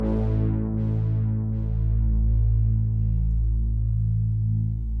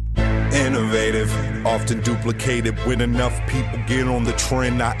innovative, often duplicated. When enough people get on the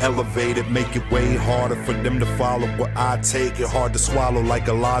trend, I elevate it, make it way harder for them to follow what I take. It hard to swallow like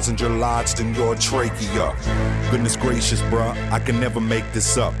a lozenge lodged in your trachea. Goodness gracious, bruh, I can never make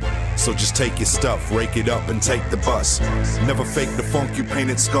this up. So just take your stuff, rake it up, and take the bus. Never fake the funk, you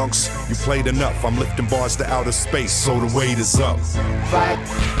painted skunks. You played enough, I'm lifting bars to outer space, so the weight is up.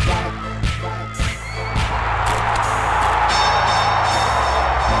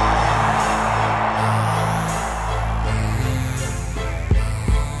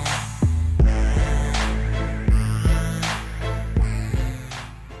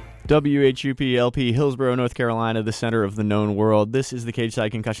 WHUP-LP, Hillsborough, North Carolina, the center of the known world. This is the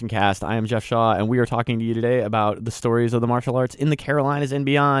Cageside Concussion Cast. I am Jeff Shaw, and we are talking to you today about the stories of the martial arts in the Carolinas and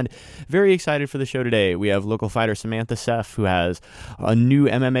beyond. Very excited for the show today. We have local fighter Samantha Seff, who has a new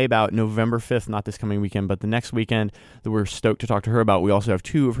MMA bout November 5th, not this coming weekend, but the next weekend, that we're stoked to talk to her about. We also have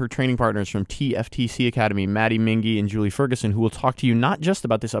two of her training partners from TFTC Academy, Maddie Mingia and Julie Ferguson, who will talk to you not just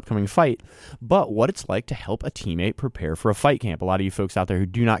about this upcoming fight, but what it's like to help a teammate prepare for a fight camp. A lot of you folks out there who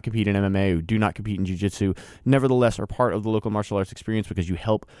do not compete in MMA, who do not compete in jiu-jitsu, nevertheless are part of the local martial arts experience because you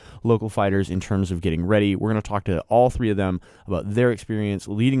help local fighters in terms of getting ready. We're going to talk to all three of them about their experience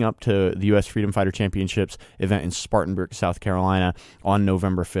leading up to the U.S. Freedom Fighter Championships event in Spartanburg, South Carolina on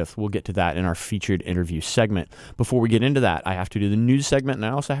November 5th. We'll get to that in our featured interview segment. Before we get into that, I have to do the news segment, and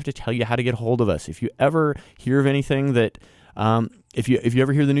I also have to tell you how to get a hold of us. If you ever hear of anything that if you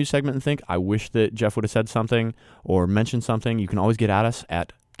ever hear the news segment and think, I wish that Jeff would have said something or mentioned something, you can always get at us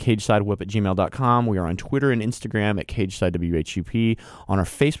at cagesidewhip@gmail.com. We are on Twitter and Instagram at CageSideWHUP. On our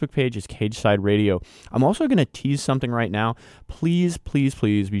Facebook page is Cageside Radio. I'm also going to tease something right now. Please, please,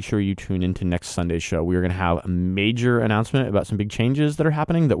 please be sure you tune into next Sunday's show. We are going to have a major announcement about some big changes that are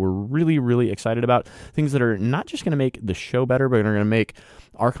happening that we're really, really excited about. Things that are not just going to make the show better, but are going to make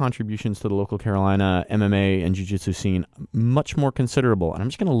our contributions to the local Carolina MMA and jiu-jitsu scene much more considerable. And I'm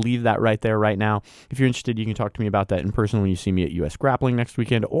just going to leave that right there right now. If you're interested, you can talk to me about that in person when you see me at US Grappling next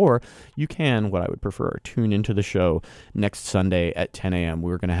weekend, or you can, what I would prefer, tune into the show next Sunday at 10 a.m.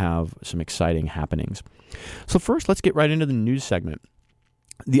 We're going to have some exciting happenings. So first, let's get right into the news segment.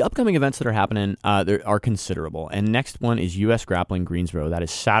 The upcoming events that are happening are considerable, and next one is U.S. Grappling Greensboro. That is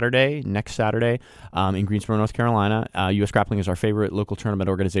Saturday, next Saturday, in Greensboro, North Carolina. U.S. Grappling is our favorite local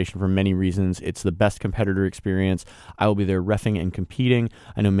tournament organization for many reasons. It's the best competitor experience. I will be there reffing and competing.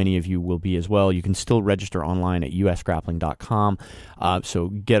 I know many of you will be as well. You can still register online at usgrappling.com, so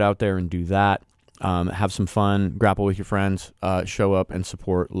get out there and do that. Have some fun, grapple with your friends, show up and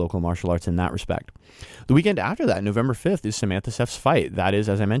support local martial arts in that respect. The weekend after that, November 5th, is Samantha Seff's fight. That is,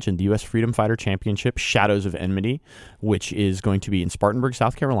 as I mentioned, the U.S. Freedom Fighter Championship, Shadows of Enmity, which is going to be in Spartanburg,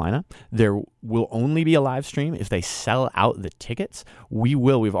 South Carolina. There will only be a live stream. If they sell out the tickets, we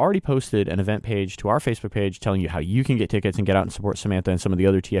will. We've already posted an event page to our Facebook page telling you how you can get tickets and get out and support Samantha and some of the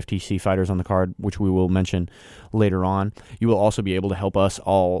other TFTC fighters on the card, which we will mention later on. You will also be able to help us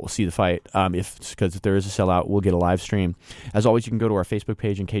all see the fight. Because if there is a sellout, we'll get a live stream. As always, you can go to our Facebook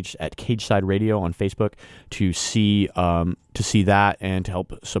page and at Cageside Radio on Facebook to see that and to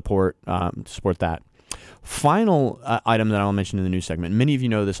help support that. Final item that I'll mention in the news segment. Many of you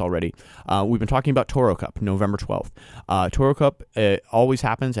know this already. We've been talking about Toro Cup, November 12th. Toro Cup always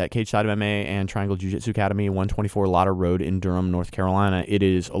happens at Cageside MMA and Triangle Jiu-Jitsu Academy, 124 Lotter Road in Durham, North Carolina. It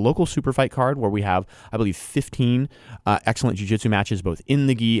is a local super fight card where we have, I believe, 15 excellent jiu-jitsu matches, both in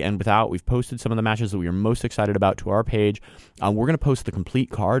the gi and without. We've posted some of the matches that we are most excited about to our page. We're going to post the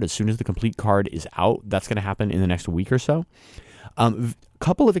complete card as soon as the complete card is out. That's going to happen in the next week or so.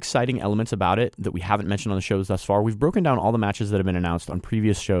 Couple of exciting elements about it that we haven't mentioned on the shows thus far. We've broken down all the matches that have been announced on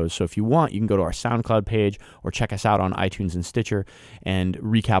previous shows. So if you want, you can go to our SoundCloud page or check us out on iTunes and Stitcher and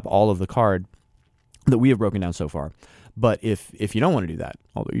recap all of the card that we have broken down so far. But if you don't want to do that,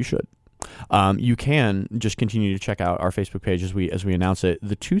 although you should, you can just continue to check out our Facebook page as we announce it.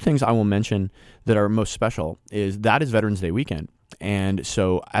 The two things I will mention that are most special is Veterans Day weekend. And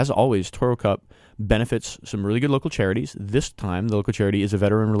so, as always, Toro Cup benefits some really good local charities. This time, the local charity is a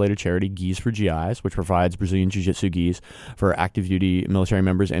veteran-related charity, Gis for GIs, which provides Brazilian Jiu-Jitsu gis for active-duty military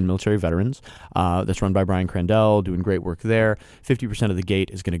members and military veterans. That's run by Brian Crandell, doing great work there. 50% of the gate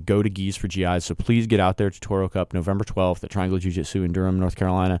is going to go to Gis for GIs, so please get out there to Toro Cup November 12th at Triangle Jiu-Jitsu in Durham, North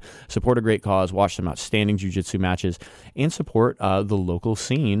Carolina. Support a great cause, watch some outstanding jiu-jitsu matches, and support the local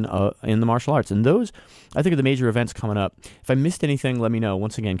scene in the martial arts. And those, I think, are the major events coming up. If I missed anything, let me know.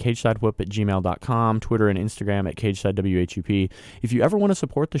 Once again, cagesidewhip@gmail.com. Twitter and Instagram at CageSideWHUP. If you ever want to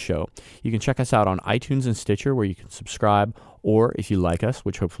support the show, you can check us out on iTunes and Stitcher, where you can subscribe, or if you like us,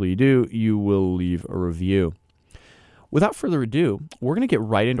 which hopefully you do, you will leave a review. without further ado, we're going to get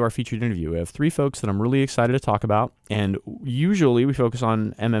right into our featured interview. We have 3 folks that I'm really excited to talk about, and usually we focus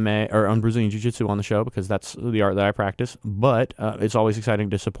on MMA or on Brazilian Jiu-Jitsu on the show because that's the art that I practice, but it's always exciting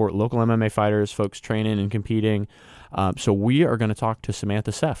to support local MMA fighters, folks training and competing. So we are going to talk to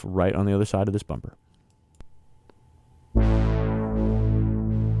Samantha Seff right on the other side of this bumper.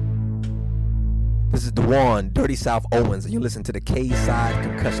 This is Dewan, Dirty South Owens, and you listen to the K-Side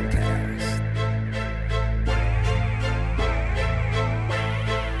Concussion Cast.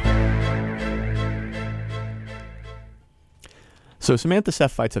 So Samantha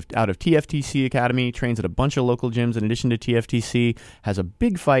Seff fights out of TFTC Academy, trains at a bunch of local gyms in addition to TFTC, has a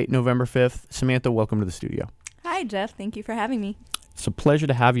big fight November 5th. Samantha, welcome to the studio. Hi, Jeff. Thank you for having me. It's a pleasure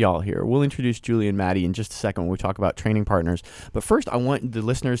to have y'all here. We'll introduce Julie and Maddie in just a second when we talk about training partners. But first, I want the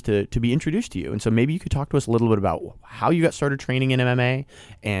listeners to be introduced to you. And so maybe you could talk to us a little bit about how you got started training in MMA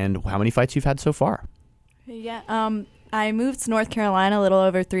and how many fights you've had so far. Yeah, I moved to North Carolina a little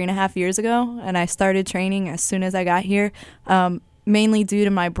over 3.5 years ago, and I started training as soon as I got here. Mainly due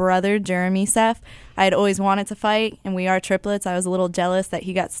to my brother, Jeremy Seff. I had always wanted to fight, and we are triplets. I was a little jealous that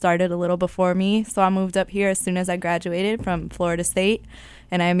he got started a little before me, so I moved up here as soon as I graduated from Florida State,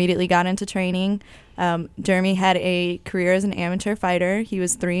 and I immediately got into training. Jeremy had a career as an amateur fighter. He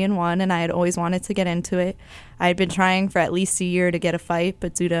was 3-1, and I had always wanted to get into it. I had been trying for at least a year to get a fight,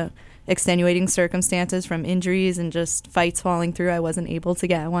 but due to extenuating circumstances from injuries and just fights falling through, I wasn't able to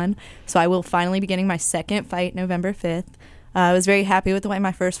get one. So I will finally be getting my second fight November 5th. I was very happy with the way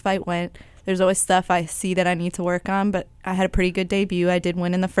my first fight went. There's always stuff I see that I need to work on, but I had a pretty good debut. I did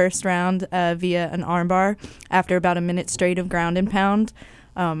win in the first round via an armbar after about a minute straight of ground and pound.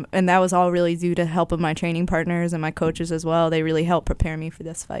 And that was all really due to help of my training partners and my coaches as well. They really helped prepare me for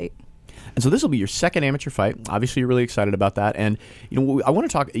this fight. And so this will be your second amateur fight. Obviously, you're really excited about that. And I want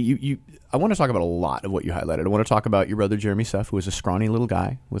to talk. I want to talk about a lot of what you highlighted. I want to talk about your brother Jeremy Seff, who is a scrawny little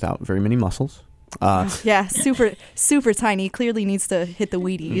guy without very many muscles. Yeah, super tiny. Clearly needs to hit the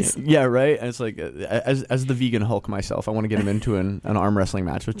Wheaties. Yeah, right. And it's like, as the vegan Hulk myself, I want to get him into an arm wrestling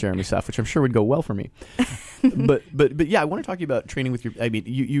match with Jeremy Seff, which I'm sure would go well for me. but yeah, I want to talk to you about training with your. I mean,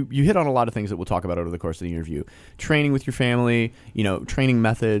 you hit on a lot of things that we'll talk about over the course of the interview. Training with your family, training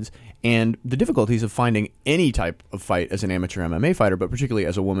methods, and the difficulties of finding any type of fight as an amateur MMA fighter, but particularly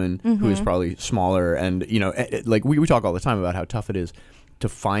as a woman who is probably smaller. And like we talk all the time about how tough it is to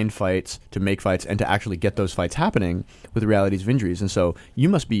find fights, to make fights, and to actually get those fights happening with the realities of injuries. And so you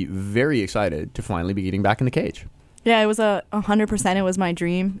must be very excited to finally be getting back in the cage. Yeah, it was 100%. It was my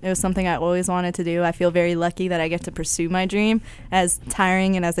dream. It was something I always wanted to do. I feel very lucky that I get to pursue my dream, as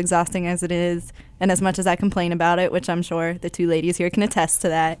tiring and as exhausting as it is, and as much as I complain about it, which I'm sure the 2 ladies here can attest to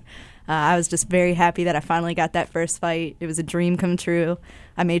that. I was just very happy that I finally got that first fight. It was a dream come true.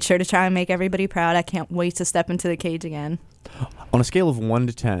 I made sure to try and make everybody proud. I can't wait to step into the cage again. On a scale of 1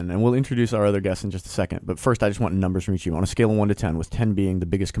 to 10, and we'll introduce our other guests in just a second, but first I just want numbers from each of you. On a scale of 1 to 10, with 10 being the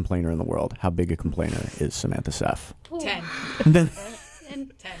biggest complainer in the world, how big a complainer is Samantha Seff? 10. And then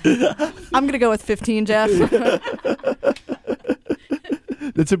 10. I'm going to go with 15, Jeff.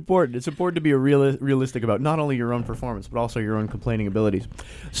 It's important. It's important to be realistic about not only your own performance but also your own complaining abilities.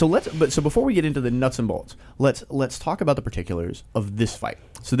 So before we get into the nuts and bolts, let's talk about the particulars of this fight.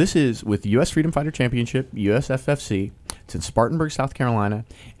 So this is with U.S. Freedom Fighter Championship, USFFC. It's in Spartanburg, South Carolina,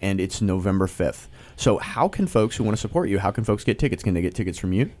 and it's November 5th. So how can folks who want to support you, how can folks get tickets? Can they get tickets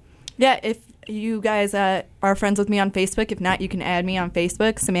from you? Yeah, if you guys are friends with me on Facebook, if not, you can add me on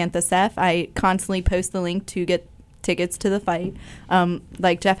Facebook, Samantha Seff. I constantly post the link to get tickets to the fight.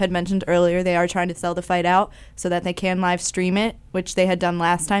 Like Jeff had mentioned earlier, they are trying to sell the fight out so that they can live stream it, which they had done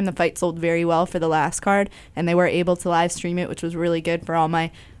last time. The fight sold very well for the last card, and they were able to live stream it, which was really good for all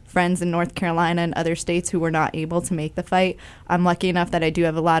my friends in North Carolina and other states who were not able to make the fight. I'm lucky enough that I do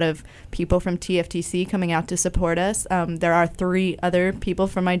have a lot of people from TFTC coming out to support us. There are 3 other people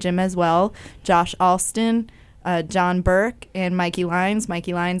from my gym as well: Josh Alston, John Burke, and Mikey Lines.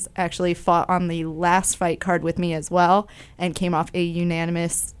 Mikey Lines actually fought on the last fight card with me as well and came off a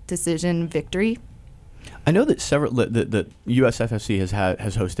unanimous decision victory. I know that the USFFC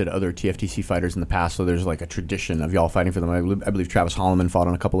has hosted other TFTC fighters in the past, so there's like a tradition of y'all fighting for them. I believe Travis Holloman fought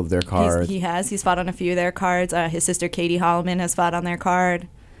on a couple of their cards. He's fought on a few of their cards. His sister Katie Holloman has fought on their card.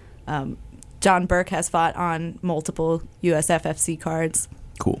 John Burke has fought on multiple USFFC cards.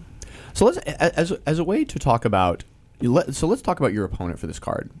 Cool. So as a way to talk about, let's talk about your opponent for this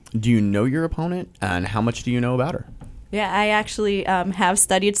card. Do you know your opponent, and how much do you know about her? Yeah, I actually have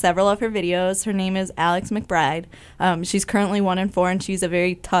studied several of her videos. Her name is Alex McBride. She's currently 1-4, and she's a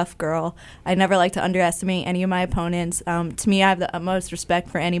very tough girl. I never like to underestimate any of my opponents. To me, I have the utmost respect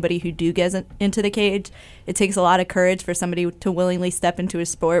for anybody who do get into the cage. It takes a lot of courage for somebody to willingly step into a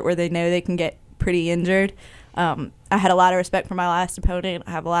sport where they know they can get pretty injured. I had a lot of respect for my last opponent.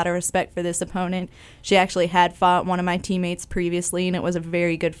 I have a lot of respect for this opponent. She actually had fought one of my teammates previously, and it was a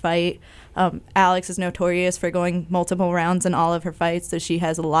very good fight. Alex is notorious for going multiple rounds in all of her fights, so she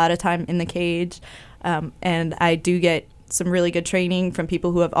has a lot of time in the cage. And I do get some really good training from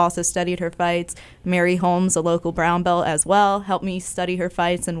people who have also studied her fights. Mary Holmes, a local brown belt as well, helped me study her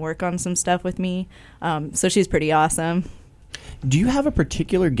fights and work on some stuff with me. So she's pretty awesome. Do you have a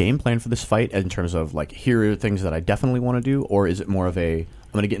particular game plan for this fight in terms of, like, here are things that I definitely want to do, or is it more of a,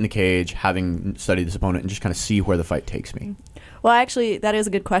 I'm going to get in the cage, having studied this opponent, and just kind of see where the fight takes me? Well, actually, that is a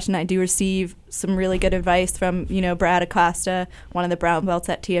good question. I do receive some really good advice from, Brad Acosta, one of the brown belts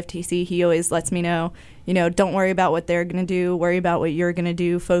at TFTC. He always lets me know, don't worry about what they're going to do, worry about what you're going to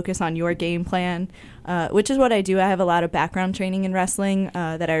do, focus on your game plan, which is what I do. I have a lot of background training in wrestling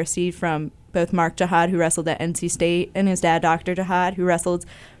that I received from both Mark Jihad, who wrestled at NC State, and his dad, Dr. Jihad, who wrestled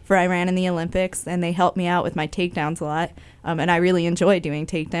for Iran in the Olympics, and they helped me out with my takedowns a lot, and I really enjoy doing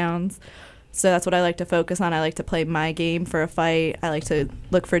takedowns. So that's what I like to focus on. I like to play my game for a fight. I like to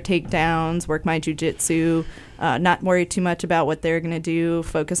look for takedowns, work my jiu-jitsu, not worry too much about what they're going to do,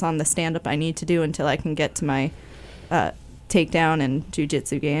 focus on the stand-up I need to do until I can get to my takedown and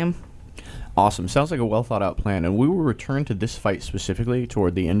jiu-jitsu game. Awesome. Sounds like a well-thought-out plan. And we will return to this fight specifically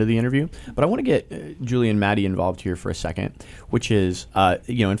toward the end of the interview. But I want to get Julie and Maddie involved here for a second, which is,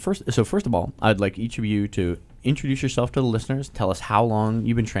 first of all, I'd like each of you to introduce yourself to the listeners, tell us how long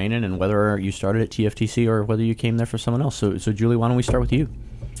you've been training and whether you started at TFTC or whether you came there for someone else. So Julie, why don't we start with you?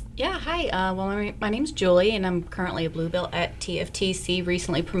 Yeah, hi. My name's Julie, and I'm currently a blue belt at TFTC,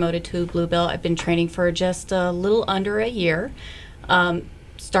 recently promoted to blue belt. I've been training for just a little under a year.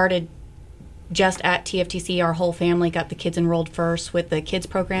 Started just at TFTC. Our whole family got the kids enrolled first with the kids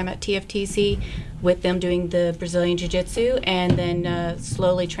program at TFTC, with them doing the Brazilian Jiu-Jitsu, and then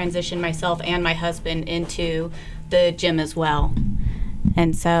slowly transitioned myself and my husband into the gym as well.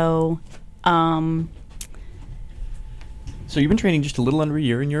 And so... So you've been training just a little under a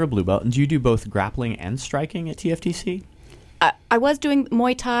year, and you're a blue belt. And do you do both grappling and striking at TFTC? I was doing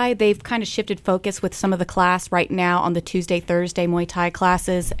Muay Thai. They've kind of shifted focus with some of the class right now on the Tuesday, Thursday Muay Thai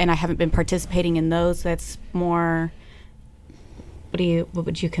classes, and I haven't been participating in those. That's more, what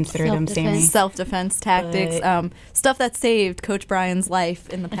would you consider them, Sammy? Self-defense tactics, stuff that saved Coach Brian's life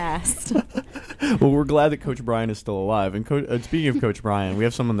in the past. Well, we're glad that Coach Brian is still alive. And speaking of Coach Brian, we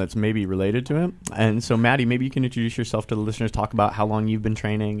have someone that's maybe related to him. And so, Maddie, maybe you can introduce yourself to the listeners, talk about how long you've been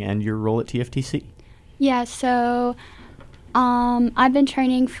training and your role at TFTC. Yeah, so... I've been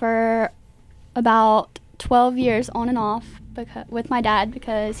training for about 12 years on and off with my dad,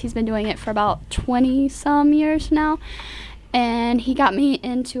 because he's been doing it for about 20-some years now. And he got me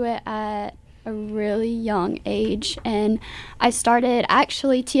into it at a really young age. And I started,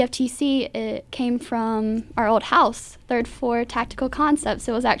 actually, TFTC, it came from our old house, third floor Tactical Concepts.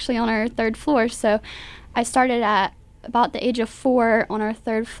 It was actually on our third floor. So I started at about the age of 4 on our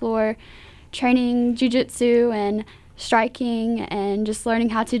third floor, training jiu-jitsu and striking and just learning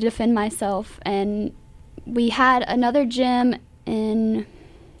how to defend myself. And we had another gym in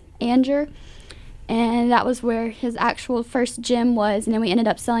Anger, and that was where his actual first gym was, and then we ended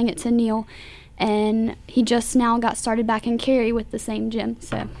up selling it to Neil, and he just now got started back in Cary with the same gym.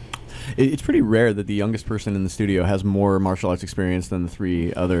 So it's pretty rare that the youngest person in the studio has more martial arts experience than the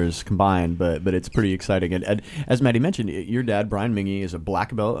 3 others combined, but it's pretty exciting. And as Maddie mentioned, your dad, Brian Mingia, is a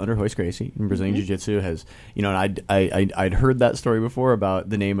black belt under Royce Gracie in Brazilian Jiu-Jitsu. Has, and I'd heard that story before about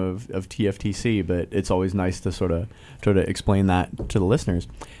the name of TFTC, but it's always nice to sort of explain that to the listeners.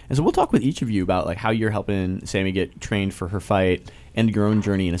 And so we'll talk with each of you about, like, how you're helping Sammy get trained for her fight and your own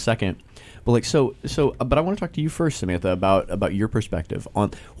journey in a second. But but I want to talk to you first, Samantha, about your perspective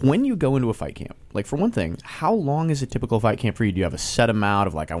on when you go into a fight camp. Like, for one thing, how long is a typical fight camp for you? Do you have a set amount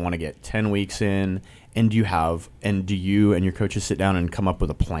of, like, I want to get 10 weeks in? And do you and your coaches sit down and come up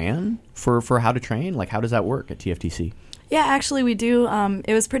with a plan for how to train? Like, how does that work at TFTC? Yeah, actually we do.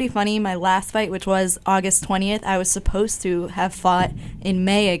 It was pretty funny. My last fight, which was August 20th, I was supposed to have fought in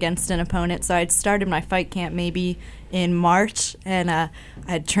May against an opponent. So I'd started my fight camp maybe in March, and I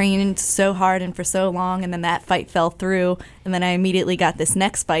had trained so hard and for so long, and then that fight fell through, and then I immediately got this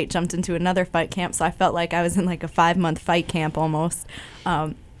next fight, jumped into another fight camp, so I felt like I was in like a 5-month fight camp almost.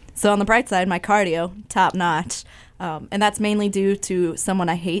 So on the bright side, my cardio, top notch. And that's mainly due to someone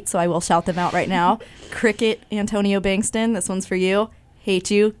I hate, so I will shout them out right now. Cricket Antonio Bankston, this one's for you.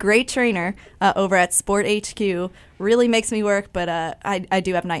 Hate you. Great trainer over at Sport HQ. Really makes me work, but I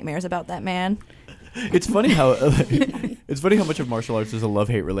do have nightmares about that man. It's funny how much of martial arts is a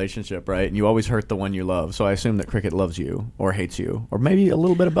love-hate relationship, right? And you always hurt the one you love. So I assume that Cricket loves you or hates you, or maybe a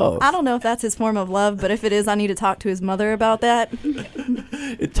little bit of both. I don't know if that's his form of love, but if it is, I need to talk to his mother about that.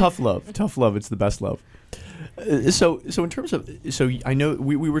 Tough love. It's the best love. So in terms of, I know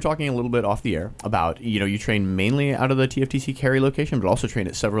we were talking a little bit off the air about, you train mainly out of the TFTC Cary location, but also train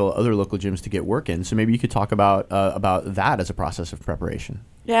at several other local gyms to get work in. So maybe you could talk about that as a process of preparation.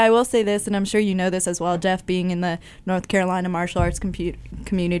 Yeah, I will say this, and I'm sure you know this as well, Jeff, being in the North Carolina martial arts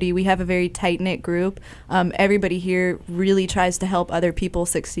community, we have a very tight-knit group. Everybody here really tries to help other people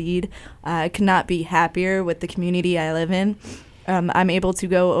succeed. I could not be happier with the community I live in. I'm able to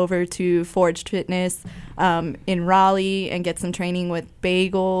go over to Forged Fitness in Raleigh and get some training with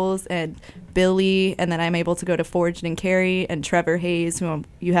Bagels and Billy, and then I'm able to go to Forged in Cary and Trevor Hayes, who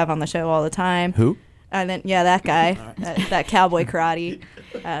you have on the show all the time. Who? And then, that guy, that cowboy karate.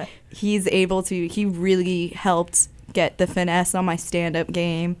 He really helped get the finesse on my stand-up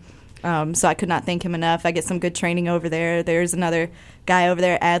game. So I could not thank him enough. I get some good training over there. There's another guy over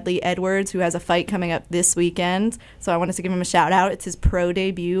there, Adley Edwards, who has a fight coming up this weekend. So I wanted to give him a shout-out. It's his pro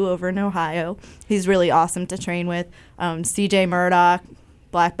debut over in Ohio. He's really awesome to train with. CJ Murdoch,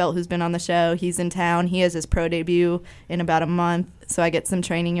 black belt who's been on the show, he's in town. He has his pro debut in about a month, so I get some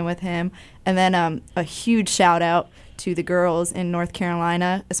training in with him. And then a huge shout-out to the girls in North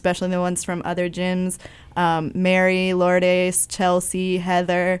Carolina, especially the ones from other gyms, Mary, Lourdes, Chelsea,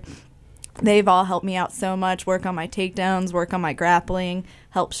 Heather. They've all helped me out so much, work on my takedowns, work on my grappling,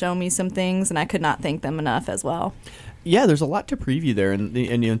 help show me some things, and I could not thank them enough as well. Yeah, there's a lot to preview there,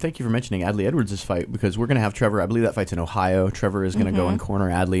 and thank you for mentioning Adley Edwards' fight, because we're going to have Trevor. I believe that fight's in Ohio. Trevor is going to go and corner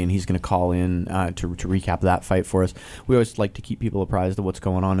Adley, and he's going to call in to recap that fight for us. We always like to keep people apprised of what's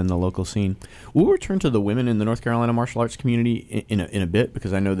going on in the local scene. We'll return to the women in the North Carolina martial arts community in a bit,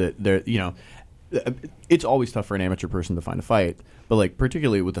 because I know that they're it's always tough for an amateur person to find a fight, but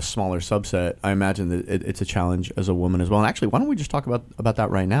particularly with a smaller subset, I imagine that it's a challenge as a woman as well. And actually, why don't we just talk about that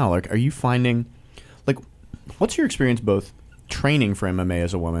right now? Are you finding, what's your experience both training for MMA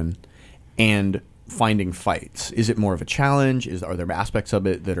as a woman and finding fights? Is it more of a challenge? Are there aspects of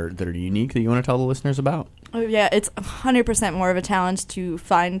it that are unique that you want to tell the listeners about? Oh yeah, it's 100% more of a challenge to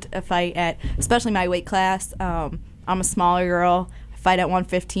find a fight at, especially my weight class. I'm a smaller girl. Fight at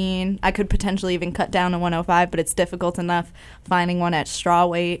 115. I could potentially even cut down to 105, but it's difficult enough finding one at straw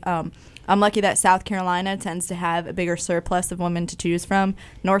weight. I'm lucky that South Carolina tends to have a bigger surplus of women to choose from.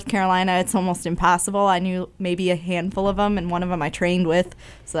 North Carolina, it's almost impossible. I knew maybe a handful of them, and one of them I trained with,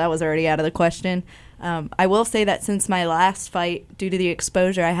 so that was already out of the question. I will say that since my last fight, due to the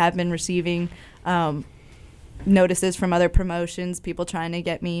exposure, I have been receiving notices from other promotions, people trying to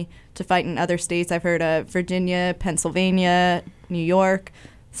get me to fight in other states. I've heard of Virginia, Pennsylvania, New York.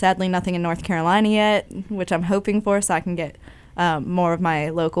 Sadly, nothing in North Carolina yet, which I'm hoping for, so I can get more of my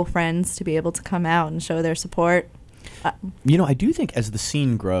local friends to be able to come out and show their support. I do think as the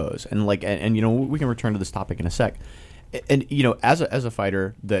scene grows, and we can return to this topic in a sec, and as a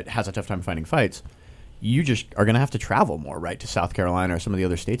fighter that has a tough time finding fights, you just are going to have to travel more, right, to South Carolina or some of the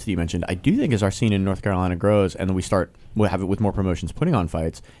other states that you mentioned. I do think as our scene in North Carolina grows and we'll have it with more promotions putting on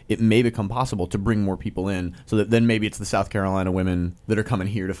fights, it may become possible to bring more people in, so that then maybe it's the South Carolina women that are coming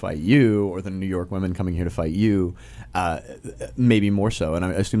here to fight you, or the New York women coming here to fight you, maybe more so. And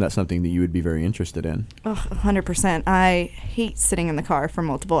I assume that's something that you would be very interested in. 100%. I hate sitting in the car for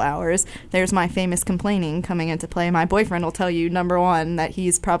multiple hours. There's my famous complaining coming into play. My boyfriend will tell you, number one, that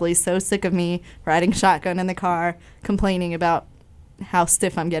he's probably so sick of me riding shotgun in the car, complaining about how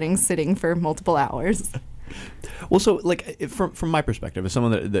stiff I'm getting sitting for multiple hours. Well, so from my perspective, as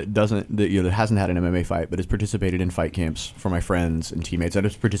someone that hasn't had an MMA fight but has participated in fight camps for my friends and teammates, that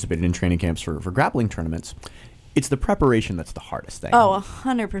has participated in training camps for grappling tournaments, it's the preparation that's the hardest thing. Oh,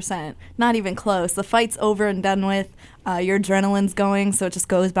 100%. Not even close. The fight's over and done with. Your adrenaline's going, so it just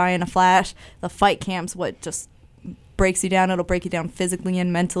goes by in a flash. The fight camp's what just breaks you down. It'll break you down physically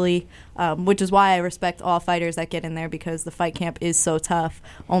and mentally, which is why I respect all fighters that get in there, because the fight camp is so tough.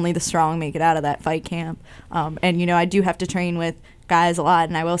 Only the strong make it out of that fight camp. And I do have to train with guys a lot,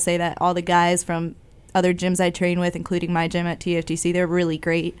 and I will say that all the guys from other gyms I train with, including my gym at TFTC, they're really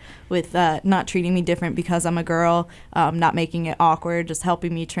great with not treating me different because I'm a girl, not making it awkward, just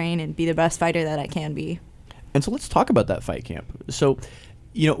helping me train and be the best fighter that I can be. And so let's talk about that fight camp. So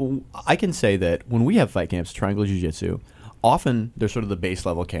I can say that when we have fight camps, Triangle Jiu-Jitsu, often there's sort of the base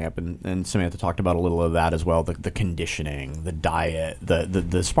level camp, and Samantha talked about a little of that as well, the conditioning, the diet,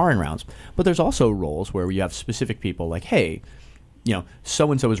 the sparring rounds. But there's also roles where you have specific people like, hey,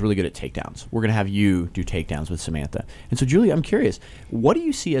 so-and-so is really good at takedowns. We're going to have you do takedowns with Samantha. And so, Julie, I'm curious, what do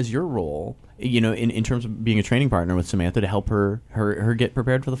you see as your role, in terms of being a training partner with Samantha to help her get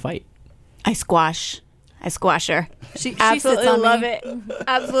prepared for the fight? I squash her. She Absolutely sits on love me. it.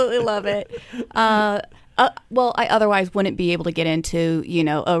 Absolutely love it. Well, I otherwise wouldn't be able to get into,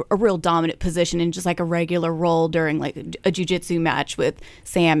 a real dominant position in just like a regular role during like a jiu-jitsu match with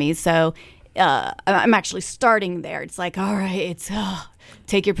Sammy. So I'm actually starting there. It's like, all right, it's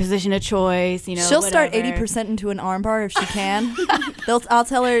take your position of choice. She'll start 80% into an armbar if she can. I'll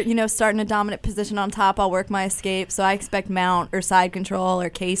tell her, start in a dominant position on top. I'll work my escape. So I expect mount or side control or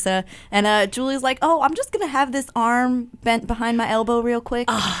Kesa. And Julie's like, oh, I'm just going to have this arm bent behind my elbow real quick.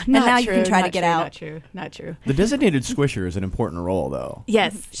 And now you can try to get out. Not true. The designated squisher is an important role, though.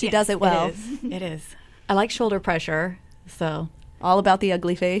 Yes. She does it well. It is. I like shoulder pressure, so. All about the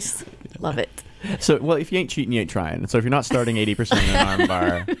ugly face. Love it. So, well, if you ain't cheating, you ain't trying. So if you're not starting 80% in an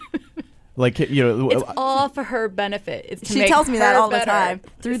armbar, like, it's all for her benefit. It's to she make tells me that her all better. the time.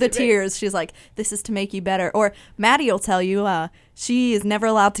 Through the tears, she's like, this is to make you better. Or Maddie will tell you she is never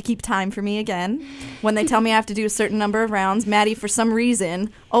allowed to keep time for me again. When they tell me I have to do a certain number of rounds, Maddie, for some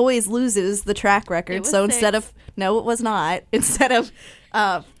reason, always loses the track record. So instead of, no, it was not. Instead of,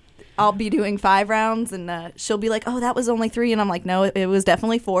 I'll be doing 5 rounds, and she'll be like, oh, that was only 3. And I'm like, no, it was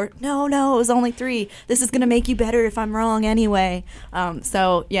definitely 4. No, it was only 3. This is going to make you better if I'm wrong anyway.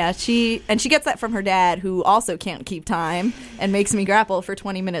 So, yeah, she gets that from her dad, who also can't keep time and makes me grapple for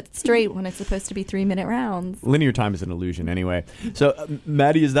 20 minutes straight when it's supposed to be 3-minute rounds. Linear time is an illusion anyway. So,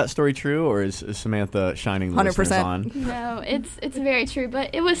 Maddie, is that story true, or is Samantha shining the 100%. listeners on? No, it's very true,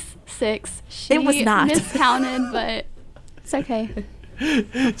 but it was 6. It was not. Miscounted, but it's okay.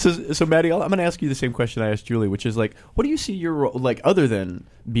 So Maddie, I'm going to ask you the same question I asked Julie, which is like, what do you see your role, like, other than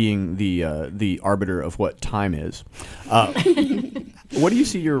being the arbiter of what time is? What do you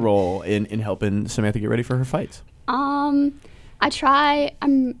see your role in helping Samantha get ready for her fights? I try.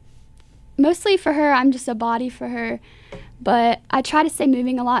 I'm mostly for her. I'm just a body for her, but I try to stay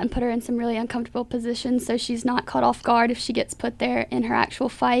moving a lot and put her in some really uncomfortable positions so she's not caught off guard if she gets put there in her actual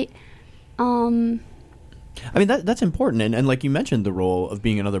fight. I mean, that's important. And like you mentioned, the role of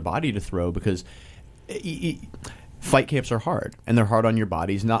being another body to throw, because fight camps are hard, and they're hard on your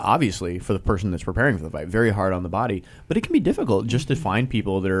bodies, not obviously for the person that's preparing for the fight, very hard on the body, but it can be difficult just to find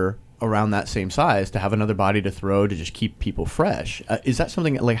people that are around that same size to have another body to throw to just keep people fresh. Is that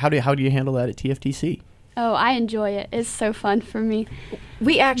something, like, how do you handle that at TFTC? Oh, I enjoy it. It's so fun for me.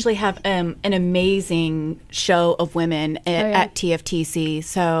 We actually have an amazing show of women at TFTC.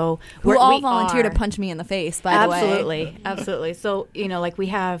 So who all volunteer to punch me in the face, by the way. Absolutely. So, like we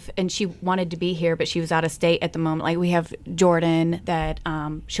have, and she wanted to be here, but she was out of state at the moment. Like we have Jordan that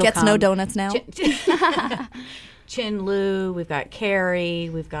she'll gets come. no donuts now. Chin Lu, we've got Carrie,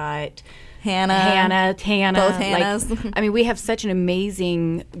 we've got Hannah. Both Hannahs. We have such an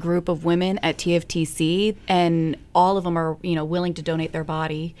amazing group of women at TFTC, and all of them are, willing to donate their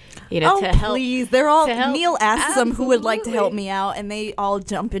body, to help. Please. They're all, Neil asks Absolutely. them who would like to help me out, and they all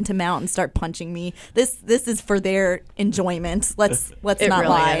jump into mount and start punching me. This is for their enjoyment. Let's not really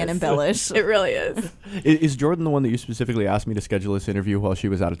lie is. and embellish. It really is. Is Jordan the one that you specifically asked me to schedule this interview while she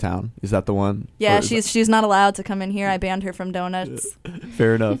was out of town? Is that the one? Yeah, she's not allowed to come in here. I banned her from donuts.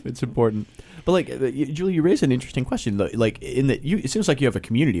 Fair enough. It's important. But like, Julie, you raised an interesting question. Like, it seems like you have a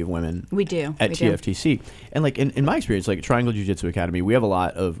community of women. We do at TFTC, and like in my experience, like Triangle Jiu-Jitsu Academy, we have a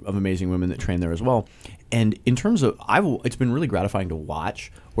lot of amazing women that train there as well. And in terms of, it's been really gratifying to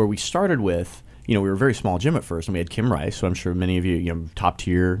watch where we started with. We were a very small gym at first, and we had Kim Rice, so I'm sure many of you, top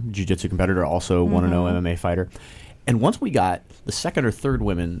tier jiu-jitsu competitor, also want to know MMA fighter. And once we got the second or third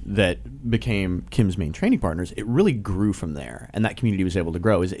women that became Kim's main training partners, it really grew from there, and that community was able to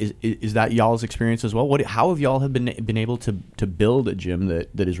grow. Is that y'all's experience as well? How have y'all been able to build a gym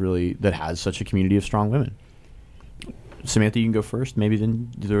that has such a community of strong women? Samantha, you can go first. Maybe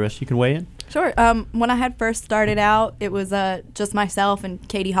then the rest you can weigh in. Sure. When I had first started out, it was just myself and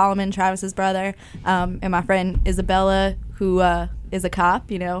Katie Holloman, Travis's brother, and my friend Isabella, who is a cop.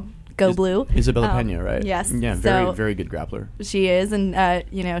 Go Blue. Isabella Pena, right? Yes. Yeah, very, very good grappler. She is, and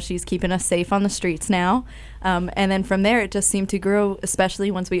she's keeping us safe on the streets now. And then from there, it just seemed to grow, especially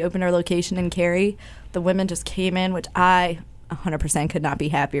once we opened our location in Cary. The women just came in, which I 100% could not be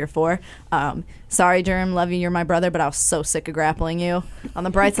happier for. Sorry, Germ, love you, you're my brother, but I was so sick of grappling you. On the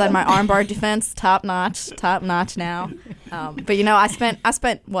bright side, my armbar defense, top notch now. But I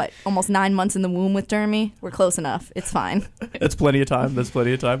spent what, almost 9 months in the womb with Jeremy. We're close enough. It's fine. That's plenty of time.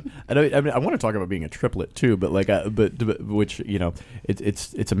 I mean, I want to talk about being a triplet too, but which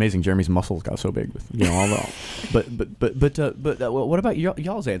it's amazing. Jeremy's muscles got so big with all that. But what about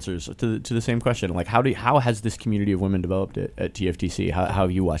y'all's answers to the same question? Like, how has this community of women developed at TFTC? How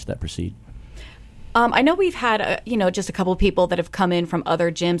have you watched that proceed? I know we've had, just a couple of people that have come in from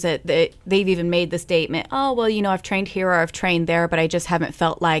other gyms that they've even made the statement, oh, well, I've trained here or I've trained there, but I just haven't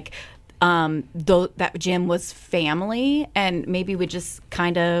felt like that gym was family. And maybe we just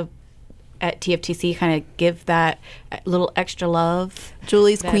kind of, at TFTC, kind of give that little extra love.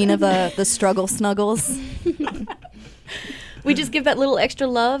 Julie's queen of the struggle snuggles. We just give that little extra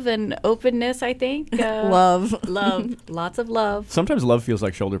love and openness, I think. Love. Lots of love. Sometimes love feels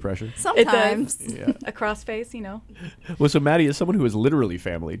like shoulder pressure. Sometimes. It does. Yeah. A cross face, Well, so Maddie, as someone who is literally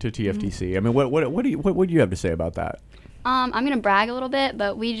family to TFTC, I mean, what do you have to say about that? I'm going to brag a little bit,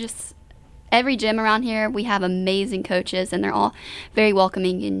 but every gym around here, we have amazing coaches, and they're all very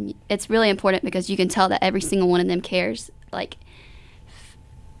welcoming, and it's really important because you can tell that every single one of them cares, like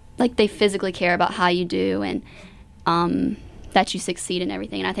they physically care about how you do, and that you succeed in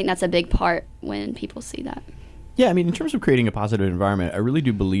everything. And I think that's a big part when people see that. Yeah, I mean, in terms of creating a positive environment, I really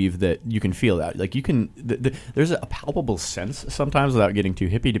do believe that you can feel that. Like, you can, there's a palpable sense sometimes, without getting too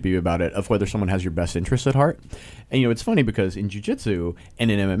hippy-dippy about it, of whether someone has your best interests at heart. And, it's funny because in jiu-jitsu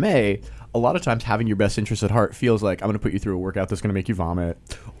and in MMA, a lot of times having your best interests at heart feels like, I'm going to put you through a workout that's going to make you vomit,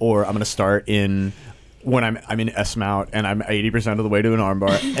 or I'm going to start when I'm in S-mount and I'm 80% of the way to an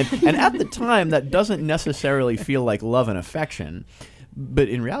armbar. And at the time, that doesn't necessarily feel like love and affection. But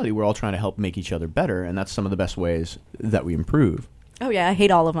in reality, we're all trying to help make each other better, and that's some of the best ways that we improve. Oh, yeah, I hate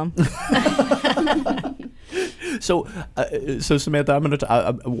all of them. So Samantha, I'm going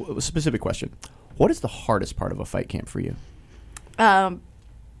to a specific question. What is the hardest part of a fight camp for you?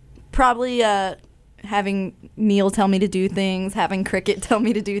 Probably having Neil tell me to do things, having Cricket tell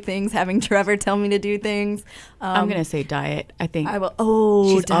me to do things, having Trevor tell me to do things. I'm going to say diet. I think I will.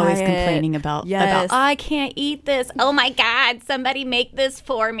 She's diet. Always complaining about, yes. I can't eat this. Oh my God, somebody make this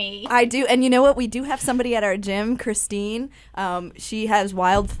for me. I do. And you know what? We do have somebody at our gym, Christine. She has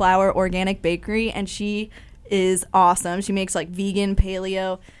Wildflower Organic Bakery, and she is awesome. She makes like vegan,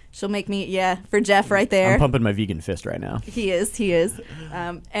 paleo. She'll make me, for Jeff right there. I'm pumping my vegan fist right now. He is.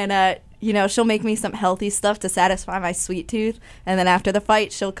 She'll make me some healthy stuff to satisfy my sweet tooth. And then after the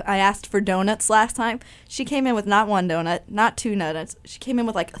fight, I asked for donuts last time. She came in with not one donut, not two donuts. She came in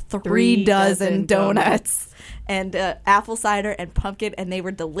with like 3 dozen donuts. And apple cider and pumpkin, and they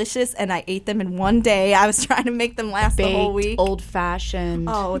were delicious, and I ate them in one day. I was trying to make them last the whole week. Old-fashioned.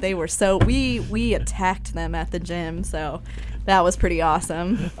 Oh, they were so... We attacked them at the gym, so... That was pretty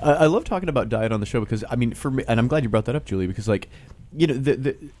awesome. I love talking about diet on the show because, I mean, for me, and I'm glad you brought that up, Julie, because,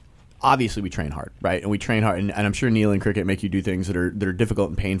 obviously we train hard, right? And we train hard, and I'm sure Neil and Cricket make you do things that are difficult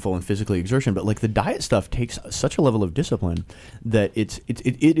and painful and physically exertion, but, the diet stuff takes such a level of discipline that it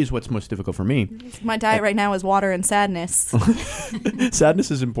is what's most difficult for me. My diet right now is water and sadness.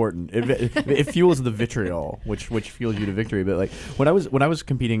 Sadness is important. It fuels the vitriol, which fuels you to victory. But, when I was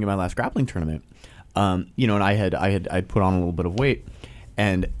competing in my last grappling tournament, and I'd put on a little bit of weight,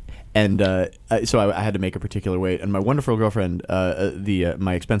 and so I had to make a particular weight. And my wonderful girlfriend,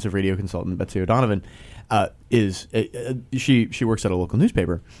 my expensive radio consultant, Betsy O'Donovan, she works at a local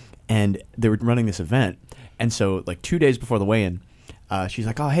newspaper, and they were running this event. And so 2 days before the weigh-in, she's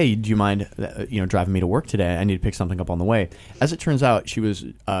like, "Oh, hey, do you mind, driving me to work today? I need to pick something up on the way." As it turns out,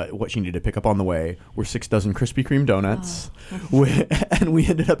 what she needed to pick up on the way were 6 dozen Krispy Kreme donuts, and we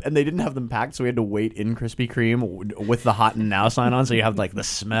ended up, and they didn't have them packed, so we had to wait in Krispy Kreme with the hot and now sign on, so you have the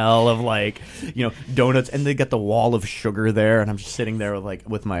smell of donuts, and they get the wall of sugar there, and I'm just sitting there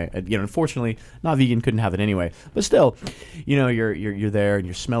with my, unfortunately not vegan, couldn't have it anyway, but still, you're there and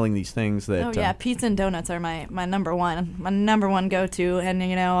you're smelling these things that. Oh yeah, pizza and donuts are my number one go-to. And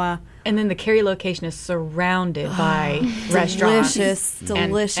and then the Cary location is surrounded by restaurants,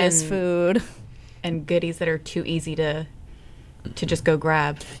 delicious food and goodies that are too easy to just go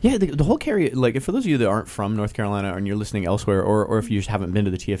grab. Yeah, the whole Cary, for those of you that aren't from North Carolina and you're listening elsewhere, or if you just haven't been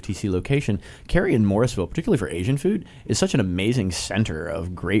to the TFTC location, Cary and Morrisville, particularly for Asian food, is such an amazing center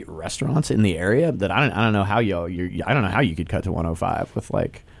of great restaurants in the area that I don't know how I don't know how you could cut to 105 with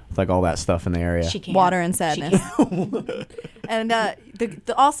all that stuff in the area. She can't. Water and sadness. And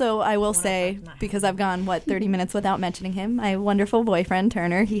also, I will say, because I've gone, 30 minutes without mentioning him, my wonderful boyfriend,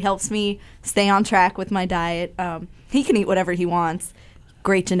 Turner, he helps me stay on track with my diet. He can eat whatever he wants.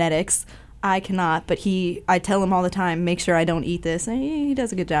 Great genetics. I cannot, but I tell him all the time, make sure I don't eat this. And he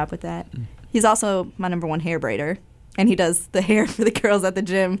does a good job with that. He's also my number one hair braider. and he does the hair for the girls at the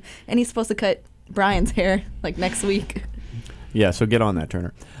gym, and he's supposed to cut Brian's hair like next week. Yeah, so get on that,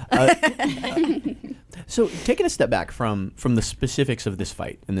 Turner. So taking a step back from the specifics of this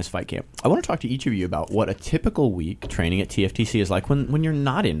fight in this fight camp, I want to talk to each of you about what a typical week training at TFTC is like when you're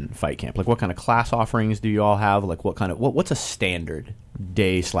not in fight camp. Like, what kind of class offerings do you all have? Like, what's a standard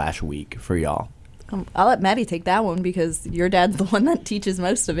day/week for y'all? I'll let Maddie take that one because your dad's the one that teaches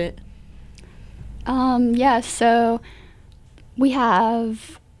most of it. Yeah, so we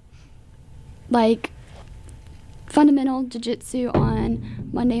have like fundamental jiu-jitsu on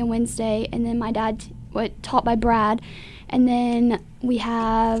Monday and Wednesday, and then my dad taught by Brad, and then we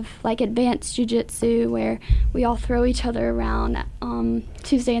have like advanced jiu-jitsu where we all throw each other around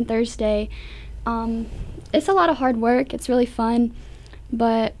Tuesday and Thursday. It's a lot of hard work. It's really fun,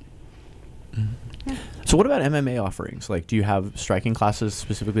 but yeah. So what about MMA offerings? Like, do you have striking classes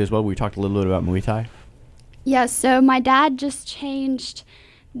specifically as well? We talked a little bit about Muay Thai. Yeah, so my dad just changed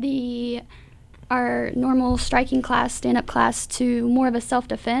our normal striking class, stand-up class, to more of a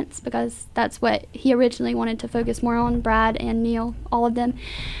self-defense because that's what he originally wanted to focus more on, Brad and Neil, all of them.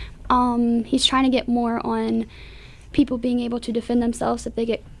 He's trying to get more on people being able to defend themselves if they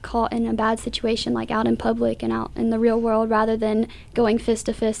get caught in a bad situation, like out in public and out in the real world, rather than going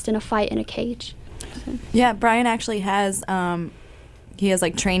fist-to-fist in a fight in a cage. So. Yeah, Brian actually has... he has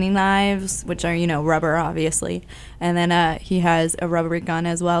like training knives, which are, rubber, obviously. And then he has a rubber gun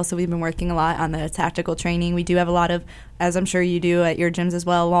as well. So we've been working a lot on the tactical training. We do have a lot of, as I'm sure you do at your gyms as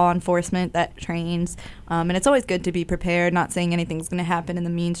well, law enforcement that trains. And it's always good to be prepared, not saying anything's going to happen in the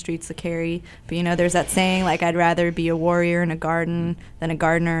mean streets of Cary. But, there's that saying, like, I'd rather be a warrior in a garden than a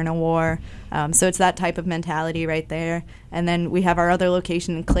gardener in a war. So it's that type of mentality right there. And then we have our other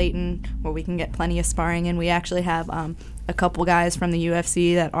location in Clayton where we can get plenty of sparring in. We actually have a couple guys from the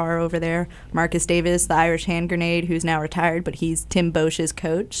UFC that are over there. Marcus Davis, the Irish hand grenade, who's now retired, but he's Tim Bosch's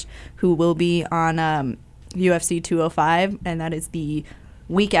coach, who will be on UFC 205, and that is the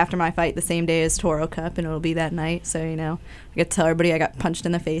week after my fight, the same day as Toro Cup, and it'll be that night. So, I get to tell everybody I got punched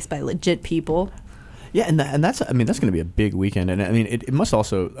in the face by legit people. Yeah, and that's going to be a big weekend, and it must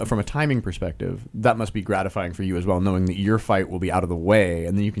also, from a timing perspective, that must be gratifying for you as well, knowing that your fight will be out of the way,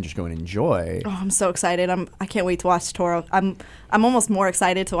 and then you can just go and enjoy. Oh, I'm so excited! I can't wait to watch Toro. I'm almost more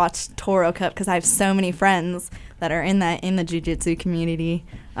excited to watch Toro Cup because I have so many friends that are in the jiu-jitsu community.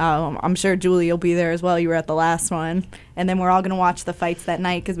 I'm sure Julie will be there as well. You were at the last one, and then we're all going to watch the fights that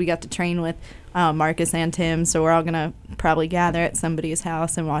night because we got to train with Marcus and Tim, so we're all going to probably gather at somebody's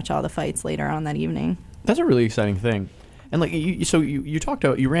house and watch all the fights later on that evening. That's a really exciting thing. And like you talked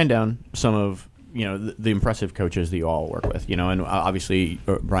about, you ran down some of the impressive coaches that you all work with, and obviously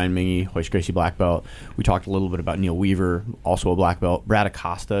Brian Mingia, Hoist Gracie black belt. We talked a little bit about Neil Weaver, also a black belt. Brad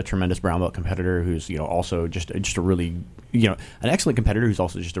Acosta, tremendous brown belt competitor, who's also just a really an excellent competitor who's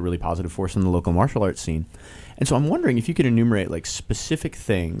also just a really positive force in the local martial arts scene. And so I'm wondering if you could enumerate like specific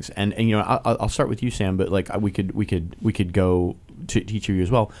things, and I'll start with you, Sam, but like we could go to each of you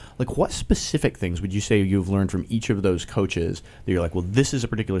as well. Like, what specific things would you say you've learned from each of those coaches that you're like, well, this is a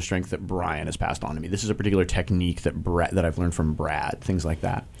particular strength that Brian has passed on to me. This is a particular technique that I've learned from Brad. Things like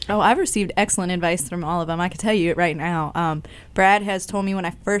that. Oh, I've received excellent advice from all of them. I can tell you it right now. Brad has told me when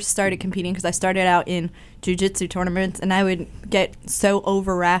I first started competing, because I started out in jiu-jitsu tournaments, and I would get so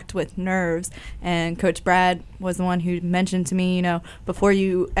overracked with nerves. And Coach Brad was the one who mentioned to me, before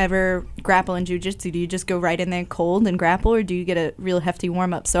you ever grapple in jiu-jitsu, do you just go right in there cold and grapple, or do you get a real hefty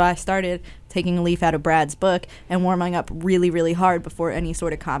warm-up? So I started taking a leaf out of Brad's book and warming up really, really hard before any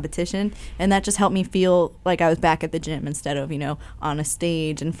sort of competition. And that just helped me feel like I was back at the gym instead of, on a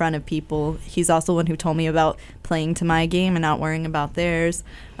stage in front of people. He's also one who told me about playing to my game and not worrying about theirs.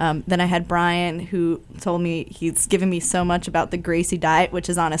 Then I had Brian, who told me he's given me so much about the Gracie diet, which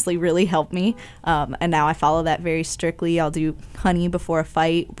has honestly really helped me. And now I follow that very strictly. I'll do honey before a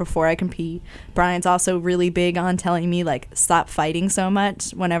fight, before I compete. Brian's also really big on telling me, like, stop fighting so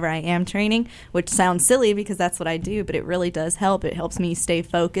much whenever I am training, which sounds silly because that's what I do, but it really does help. It helps me stay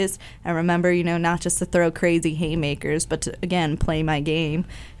focused and remember, not just to throw crazy haymakers, but to, again, play my game.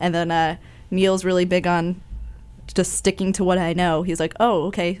 And then Neil's really big on just sticking to what I know. He's like, oh,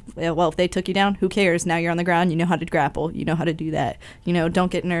 okay, well, if they took you down, who cares? Now you're on the ground, you know how to grapple, you know how to do that.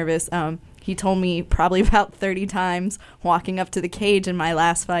 Don't get nervous. He told me probably about 30 times walking up to the cage in my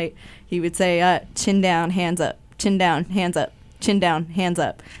last fight, he would say, chin down, hands up, chin down, hands up, chin down, hands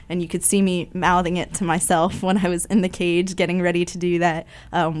up. And you could see me mouthing it to myself when I was in the cage getting ready to do that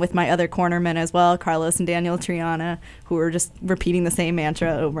with my other cornermen as well, Carlos and Daniel Triana, who were just repeating the same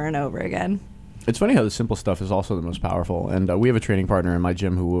mantra over and over again. It's funny how the simple stuff is also the most powerful. And we have a training partner in my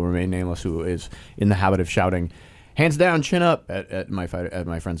gym who will remain nameless, who is in the habit of shouting, hands down, chin up at my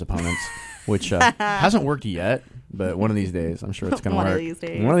friend's opponents, which hasn't worked yet, but one of these days, I'm sure it's going to work. One of these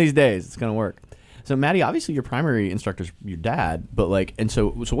days. One of these days, it's going to work. So, Maddie, obviously your primary instructor's your dad, but so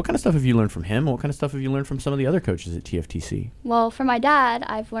what kind of stuff have you learned from him? What kind of stuff have you learned from some of the other coaches at TFTC? Well, for my dad,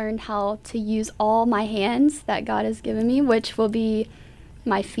 I've learned how to use all my hands that God has given me, which will be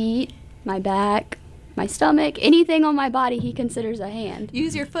my feet, my back, my stomach, anything on my body he considers a hand.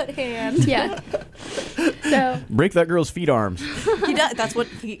 Use your foot hand. Yeah. So break that girl's feet arms. He does. That's what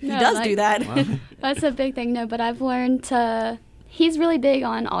he does do that. Wow. That's a big thing. No, but I've learned to. He's really big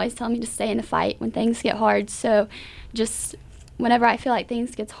on always telling me to stay in the fight when things get hard. So just whenever I feel like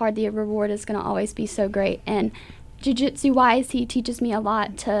things gets hard, the reward is going to always be so great. And jiu-jitsu-wise, he teaches me a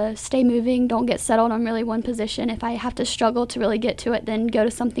lot to stay moving, don't get settled on really one position. If I have to struggle to really get to it, then go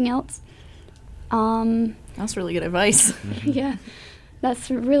to something else. That's really good advice. Yeah,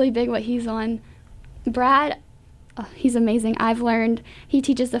 that's really big what he's on. Brad, he's amazing. I've learned he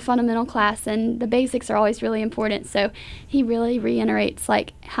teaches the fundamental class, and the basics are always really important. So he really reiterates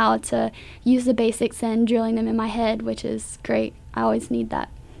like how to use the basics and drilling them in my head, which is great. I always need that.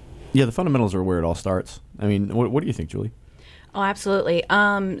 Yeah, the fundamentals are where it all starts. I mean, what do you think, Julie? Oh, absolutely.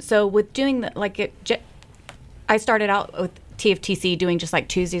 So with doing I started out with TFTC doing just like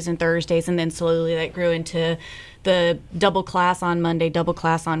Tuesdays and Thursdays, and then slowly that grew into the double class on Monday, double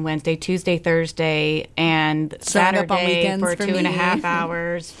class on Wednesday, Tuesday, Thursday, and Saturday for 2.5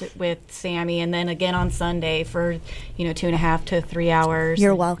 hours with Sammy, and then again on Sunday for 2.5 to 3 hours.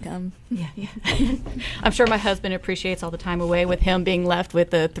 You're welcome. Yeah. I'm sure my husband appreciates all the time away with him being left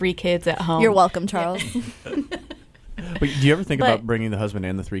with the 3 kids at home. You're welcome, Charles. But do you ever think about bringing the husband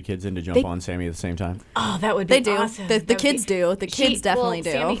and the 3 kids in to jump on Sammy at the same time? Oh, that would be awesome. They do. The kids do. The kids definitely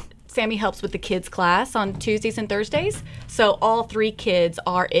do. Sammy helps with the kids class on Tuesdays and Thursdays, so all 3 kids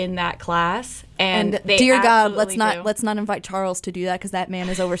are in that class. And they dear God, let's do. not invite Charles to do that, because that man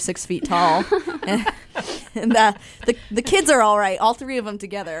is over 6 feet tall. and the kids are all right. All 3 of them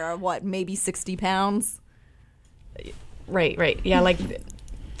together are maybe 60 pounds. Right. Yeah, like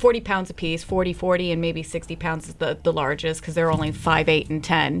 40 pounds apiece, 40, and maybe 60 pounds is the largest, because they're only 5, 8, and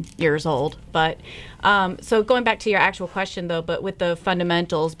 10 years old. But so going back to your actual question, though, but with the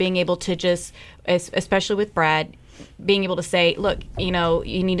fundamentals, being able to just, especially with Brad, being able to say, look, you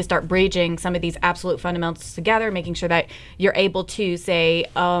need to start bridging some of these absolute fundamentals together, making sure that you're able to say,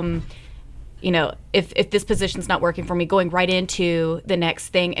 if this position's not working for me, going right into the next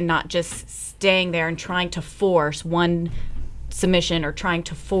thing and not just staying there and trying to force one submission or trying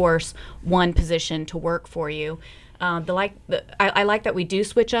to force one position to work for you. I like that we do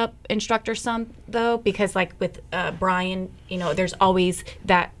switch up instructors some, though, because like with Brian, there's always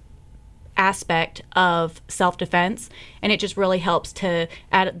that aspect of self-defense, and it just really helps to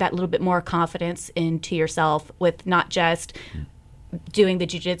add that little bit more confidence into yourself with not just doing the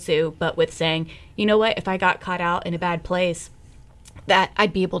jiu-jitsu, but with saying, you know what, if I got caught out in a bad place, that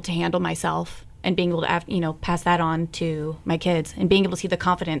I'd be able to handle myself. And being able to, pass that on to my kids, and being able to see the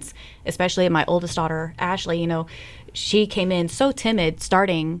confidence, especially in my oldest daughter, Ashley. She came in so timid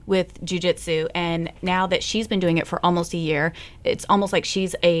starting with jiu-jitsu, and now that she's been doing it for almost a year, it's almost like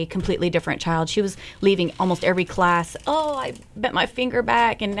she's a completely different child. She was leaving almost every class. Oh, I bent my finger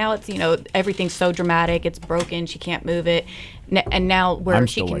back, and now it's, everything's so dramatic. It's broken. She can't move it. And now where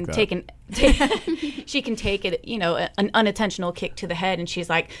she can she can take it, an unintentional kick to the head, and she's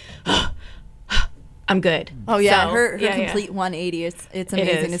like, oh, I'm good. Oh yeah, so, her complete 180. It's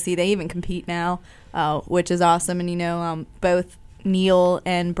amazing to see. They even compete now, which is awesome. And both Neil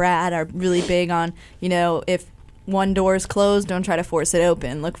and Brad are really big on if one door is closed, don't try to force it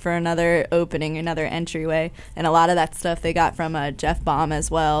open. Look for another opening, another entryway. And a lot of that stuff they got from Jeff Baum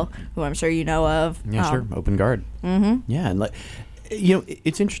as well, who I'm sure you know of. Yeah, sure. Open guard. Mm-hmm. Yeah, and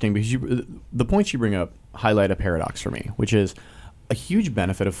it's interesting because the points you bring up highlight a paradox for me, which is a huge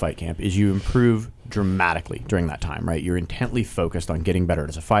benefit of fight camp is you improve dramatically during that time, right? You're intently focused on getting better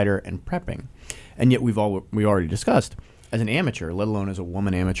as a fighter and prepping. And yet we already discussed, as an amateur, let alone as a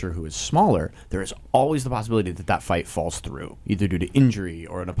woman amateur who is smaller, there is always the possibility that fight falls through, either due to injury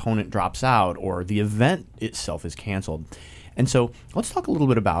or an opponent drops out or the event itself is canceled. And so let's talk a little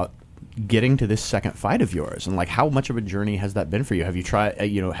bit about getting to this second fight of yours, and how much of a journey has that been for you? Have you tried,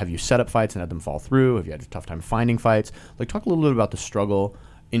 have you set up fights and had them fall through? Have you had a tough time finding fights? Talk a little bit about the struggle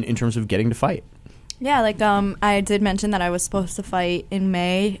in terms of getting to fight. Yeah, I did mention that I was supposed to fight in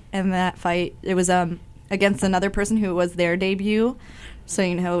May, and that fight, it was against another person who was their debut. So,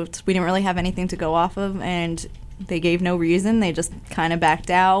 we didn't really have anything to go off of, and they gave no reason. They just kind of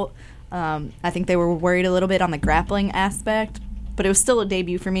backed out. I think they were worried a little bit on the grappling aspect, but it was still a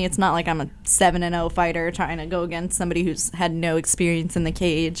debut for me. It's not like I'm a 7-0 fighter trying to go against somebody who's had no experience in the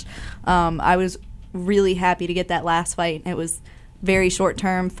cage. I was really happy to get that last fight. It was very short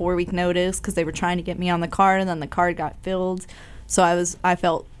term, 4-week notice, because they were trying to get me on the card, and then the card got filled. So I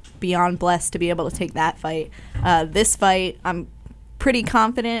felt beyond blessed to be able to take that fight. This fight, I'm pretty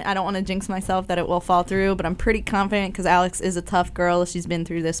confident. I don't want to jinx myself that it will fall through, but I'm pretty confident because Alex is a tough girl. She's been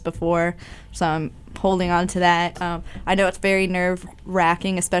through this before, so I'm holding on to that. I know it's very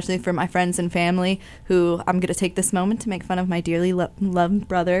nerve-wracking, especially for my friends and family, who I'm going to take this moment to make fun of my dearly loved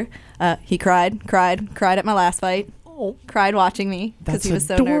brother. He cried at my last fight. Cried watching me because he was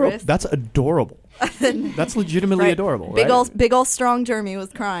so nervous. That's adorable. That's legitimately right. adorable. Big old strong Jeremy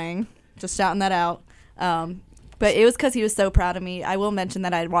was crying. Just shouting that out. But it was because he was so proud of me. I will mention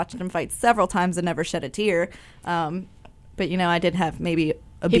that I had watched him fight several times and never shed a tear. But I did have maybe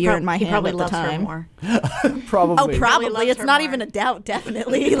a beer in my hand probably at the loves her time. More. Probably. Oh, probably. Loves It's her not more. even a doubt.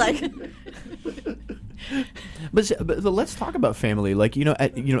 Definitely. But let's talk about family.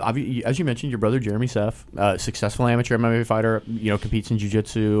 As you mentioned, your brother Jeremy Seff, successful amateur MMA fighter, competes in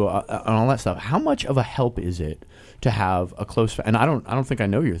jiu-jitsu and all that stuff. How much of a help is it to have a close? And I don't think I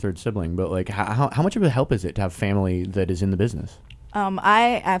know your third sibling, but how much of a help is it to have family that is in the business?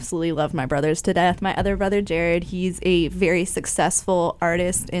 I absolutely love my brothers to death. My other brother, Jared, he's a very successful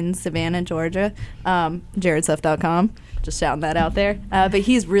artist in Savannah, Georgia. JaredSuff.com. Just shouting that out there. But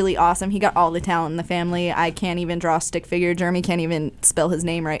he's really awesome. He got all the talent in the family. I can't even draw a stick figure. Jeremy can't even spell his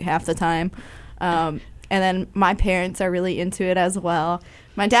name right half the time. And then my parents are really into it as well.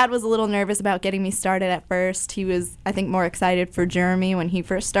 My dad was a little nervous about getting me started at first. He was, I think, more excited for Jeremy when he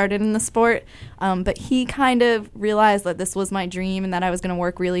first started in the sport. But he kind of realized that this was my dream and that I was going to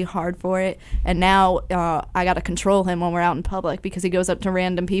work really hard for it. And now I got to control him when we're out in public because he goes up to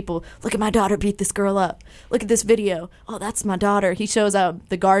random people. Look at my daughter beat this girl up. Look at this video. Oh, that's my daughter. He shows up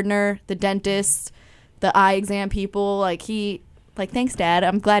the gardener, the dentist, the eye exam people. Thanks, Dad.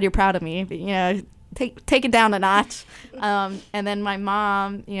 I'm glad you're proud of me. But, take it down a notch. And then my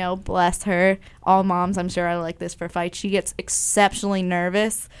mom, bless her. All moms, I'm sure, are like this for fights. She gets exceptionally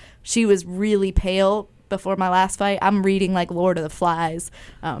nervous. She was really pale before my last fight. I'm reading Lord of the Flies.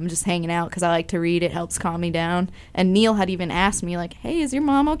 I'm just hanging out because I like to read. It helps calm me down. And Neil had even asked me, hey, is your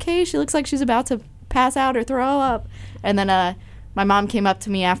mom okay? She looks like she's about to pass out or throw up. And then my mom came up to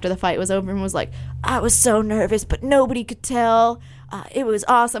me after the fight was over and was like, I was so nervous, but nobody could tell. It was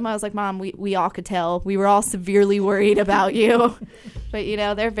awesome. I was like, Mom, we all could tell. We were all severely worried about you. But,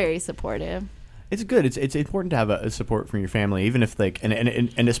 they're very supportive. It's good. It's important to have a support from your family, even if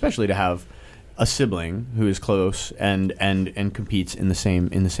and especially to have a sibling who is close and competes in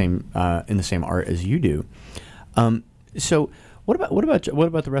the same art as you do. So what about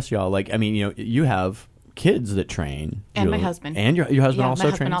the rest of y'all? You have kids that train, and my husband, and your husband also trains. My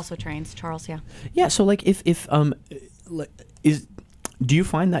husband also trains, Charles. Yeah. Yeah. So do you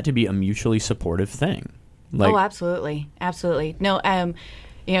find that to be a mutually supportive thing? Oh, absolutely. No,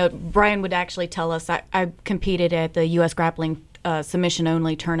 Brian would actually tell us. I competed at the U.S. Grappling submission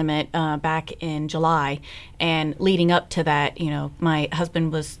only tournament back in July, and leading up to that, my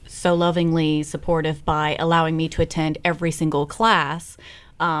husband was so lovingly supportive by allowing me to attend every single class,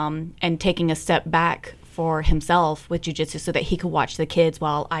 and taking a step back for himself with jiu-jitsu so that he could watch the kids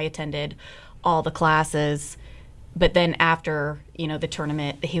while I attended all the classes. But then after, the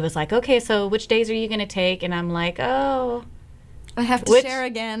tournament, he was like, okay, so which days are you going to take? And I'm like, oh. I have to share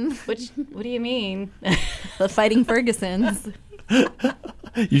again. What do you mean? The Fighting Fergusons.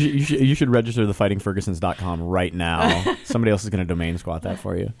 You should register the fightingfergusons.com right now. Somebody else is going to domain squat that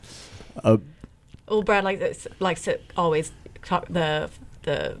for you. Well, Brad likes to always talk the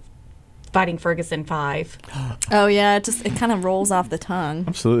Fighting Ferguson 5. Oh yeah, it kind of rolls off the tongue.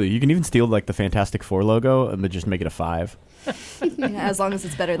 Absolutely, you can even steal the Fantastic Four logo but just make it a 5. Yeah, as long as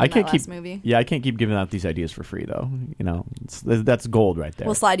it's better than that last movie. Yeah, I can't keep giving out these ideas for free though. That's gold right there.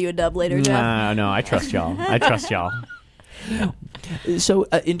 We'll slide you a dub later, Jeff. No, I trust y'all. So,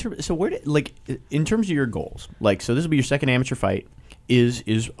 in terms of your goals, so this will be your second amateur fight.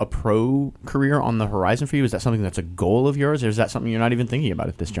 Is a pro career on the horizon for you? Is that something that's a goal of yours, or is that something you're not even thinking about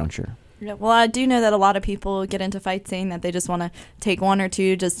at this juncture? Yeah, well, I do know that a lot of people get into fights saying that they just want to take one or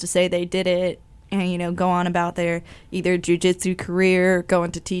two just to say they did it and, go on about their either jiu-jitsu career, go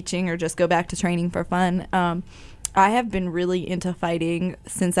into teaching, or just go back to training for fun. I have been really into fighting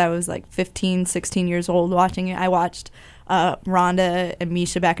since I was 15, 16 years old watching it. I watched Rhonda and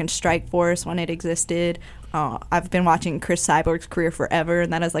Misha back in Strikeforce when it existed. I've been watching Chris Cyborg's career forever,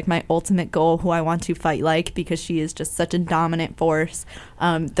 and that is like my ultimate goal, who I want to fight like, because she is just such a dominant force.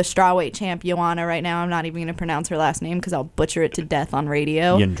 The strawweight champ, Joanna, right now, I'm not even going to pronounce her last name because I'll butcher it to death on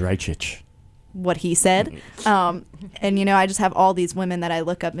radio. Jędrzejczyk. What he said. And, you know, I just have all these women that I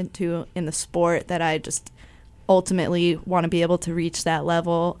look up into in the sport that I just ultimately want to be able to reach that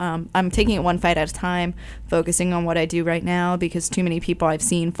level. I'm taking it one fight at a time, focusing on what I do right now, because too many people I've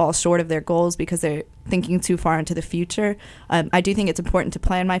seen fall short of their goals because they're thinking too far into the future. I do think it's important to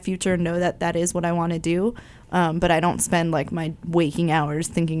plan my future and know that that is what I want to do. But I don't spend like my waking hours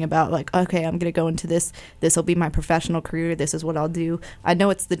thinking about like, okay, I'm going to go into this. This will be my professional career. This is what I'll do. I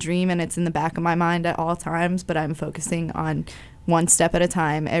know it's the dream and it's in the back of my mind at all times, but I'm focusing on one step at a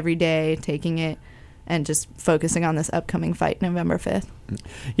time every day, taking it and just focusing on this upcoming fight November 5th.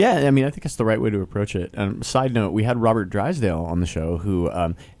 Yeah, I mean, I think that's the right way to approach it. Side note, we had Robert Drysdale on the show, who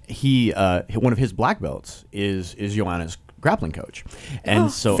one of his black belts is Joanna's grappling coach, and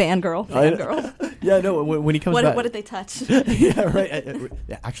so fangirl. Yeah, no. When he comes back, what did they touch? Yeah, right.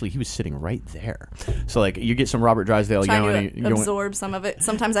 Actually, he was sitting right there. So like, you get some Robert Drysdale, trying to absorb some of it.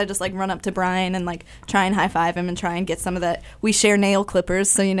 Sometimes I just like run up to Brian and like try and high five him and try and get some of that. We share nail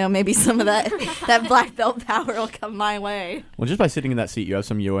clippers, so you know maybe some of that that black belt power will come my way. Well, just by sitting in that seat, you have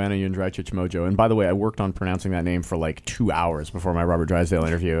some Joanna Jędrzejczyk mojo. And by the way, I worked on pronouncing that name for like 2 hours before my Robert Drysdale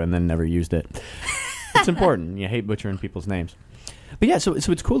interview, and then never used it. It's important. You hate butchering people's names. But yeah, so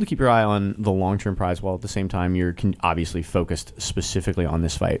it's cool to keep your eye on the long-term prize, while at the same time you're obviously focused specifically on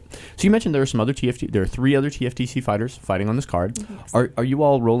this fight. So you mentioned there are some other there are 3 other TFTC fighters fighting on this card. Yes. Are you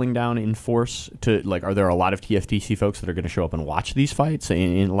all rolling down in force to, like, are there a lot of TFTC folks that are going to show up and watch these fights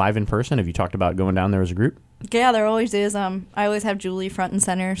live in person? Have you talked about going down there as a group? Yeah, there always is. I always have Julie front and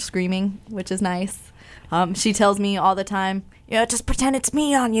center screaming, which is nice. She tells me all the time, yeah, just pretend it's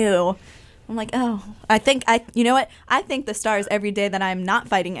me on you. I'm like, oh, you know what? I thank the stars every day that I'm not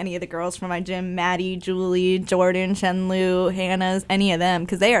fighting any of the girls from my gym, Maddie, Julie, Jordan, Shenlu, Hannah's, any of them,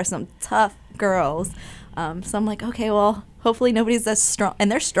 because they are some tough girls. So I'm like, okay, well, hopefully nobody's as strong, and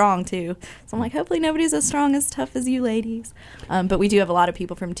they're strong too. So I'm like, hopefully nobody's as strong, as tough as you ladies. But we do have a lot of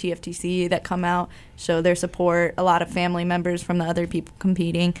people from TFTC that come out, show their support, a lot of family members from the other people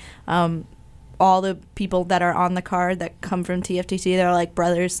competing. All the people that are on the card that come from TFTC, they're like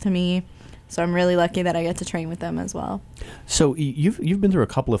brothers to me. So I'm really lucky that I get to train with them as well. So you've been through a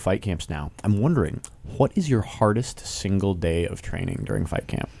couple of fight camps now. I'm wondering, what is your hardest single day of training during fight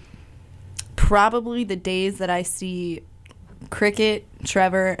camp? Probably the days that I see Cricket,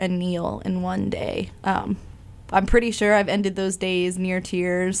 Trevor, and Neil in one day. I'm pretty sure I've ended those days near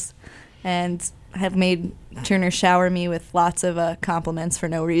tears and have made Turner shower me with lots of compliments for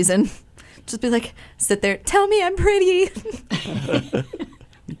no reason. Just be like, sit there, tell me I'm pretty.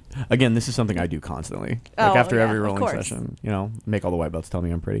 Again, this is something I do constantly. Like after every rolling session, you know, make all the white belts tell me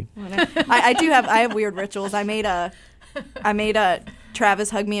I'm pretty. I have weird rituals. I made Travis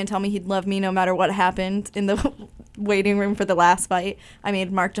hug me and tell me he'd love me no matter what happened in the waiting room for the last fight. I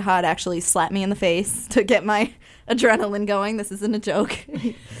made Mark Jihad actually slap me in the face to get my adrenaline going. This isn't a joke.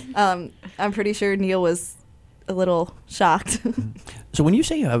 I'm pretty sure Neil was a little shocked. So when you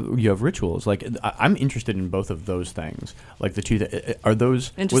say you have rituals, like I'm interested in both of those things. Like the two, are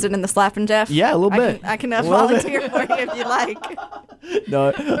those interested in the slapping, Jeff? Yeah, a little bit. I can volunteer for you if you like. No,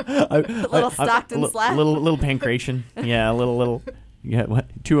 a little Stockton slap. Little pancreation. Yeah, a little. Yeah, what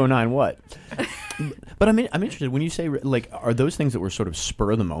 209? What? But I'm interested when you say, like, are those things that were sort of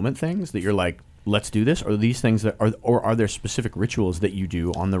spur of the moment things that you're like, let's do this, or are these things that are there specific rituals that you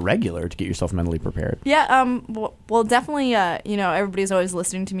do on the regular to get yourself mentally prepared? Yeah, well, definitely, everybody's always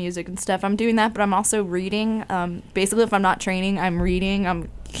listening to music and stuff. I'm doing that, but I'm also reading. Basically, if I'm not training, I'm reading. I'm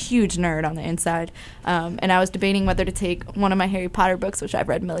a huge nerd on the inside. And I was debating whether to take one of my Harry Potter books, which I've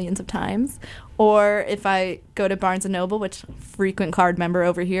read millions of times, or if I go to Barnes & Noble, which frequent card member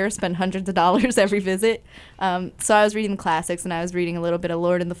over here, spend hundreds of dollars every visit. So I was reading the classics, and I was reading a little bit of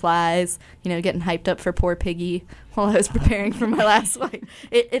Lord and the Flies, getting hyped up for poor Piggy while I was preparing for my last fight.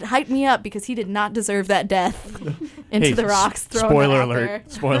 It hyped me up because he did not deserve that death into the rocks. Spoiler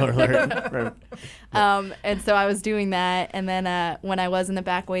alert. Spoiler alert. And so I was doing that, and then when I was in the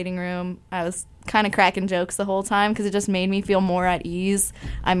back waiting room, I was kind of cracking jokes the whole time because it just made me feel more at ease.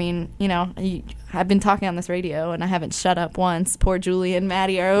 I mean, I've been talking on this radio and I haven't shut up once. Poor Julie and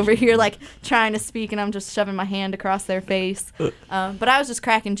Maddie are over here like trying to speak and I'm just shoving my hand across their face. But I was just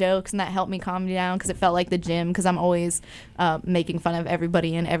cracking jokes and that helped me calm me down because it felt like the gym because I'm always making fun of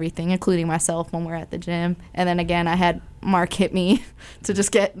everybody and everything, including myself when we're at the gym. And then again, I had Mark hit me to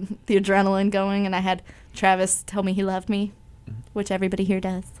just get the adrenaline going, and I had Travis tell me he loved me, which everybody here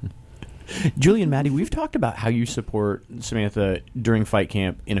does. Julie and Maddie, we've talked about how you support Samantha during fight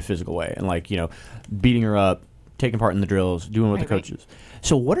camp in a physical way and beating her up, taking part in the drills, doing with the coaches.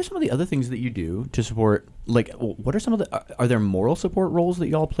 So what are some of the other things that you do to support, what are some of are there moral support roles that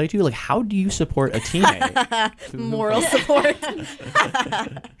y'all play too? How do you support a teammate? Moral support.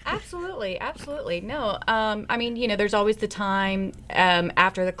 Absolutely. No, there's always the time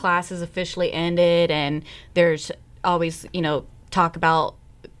after the class is officially ended and there's always, talk about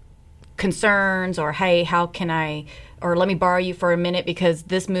concerns or, hey, how can I, or let me borrow you for a minute because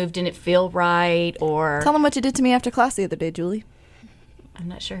this move didn't feel right, or... Tell them what you did to me after class the other day, Julie. I'm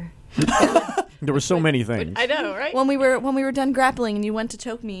not sure. There were so many things. I know, right? When we were done grappling and you went to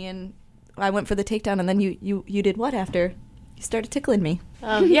choke me and I went for the takedown and then you did what after? You started tickling me.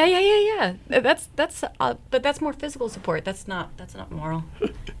 Yeah. But that's more physical support. That's not moral.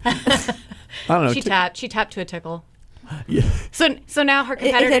 I don't know. She tapped to a tickle. Yeah. So now her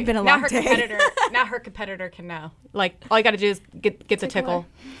competitor. It had been a long day. Now her competitor can know. All you got to do is get the tickle.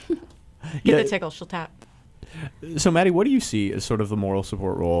 Get the tickle. She'll tap. So Maddie, what do you see as sort of the moral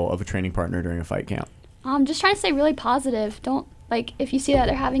support role of a training partner during a fight camp? Just trying to stay really positive. Don't if you see that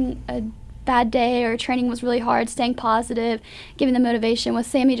they're having a bad day or training was really hard, staying positive, giving them motivation. With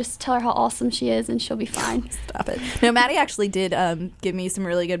Sammy, just tell her how awesome she is and she'll be fine. Stop it. No, Maddie actually did give me some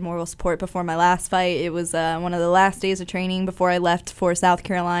really good moral support before my last fight. It was one of the last days of training before I left for South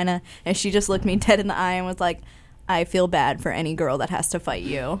Carolina, and she just looked me dead in the eye and was like, I feel bad for any girl that has to fight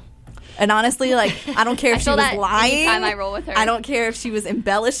you. And honestly, I don't care if she was lying. Anytime I roll with her. I don't care if she was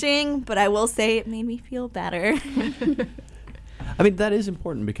embellishing, but I will say it made me feel better. I mean, that is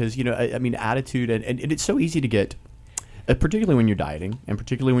important because, attitude, and it's so easy to get, particularly when you're dieting and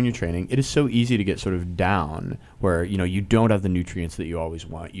particularly when you're training, it is so easy to get sort of down where, you don't have the nutrients that you always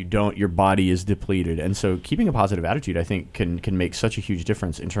want. Your body is depleted. And so keeping a positive attitude, I think, can make such a huge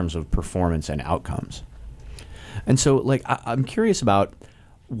difference in terms of performance and outcomes. And so, I'm curious about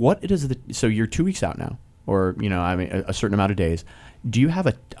what it is so you're 2 weeks out now, or, a certain amount of days. Do you have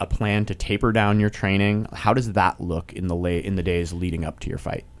a plan to taper down your training? How does that look in the days leading up to your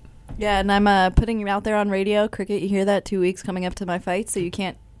fight? Yeah, and I'm putting you out there on radio. Cricket, you hear that? 2 weeks coming up to my fight, so you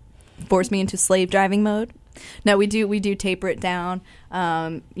can't force me into slave driving mode. No, we do taper it down.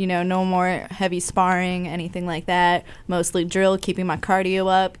 No more heavy sparring, anything like that. Mostly drill, keeping my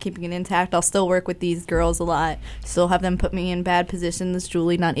cardio up, keeping it intact. I'll still work with these girls a lot. Still have them put me in bad positions.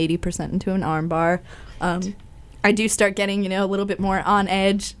 Julie not 80% into an arm bar. I do start getting, a little bit more on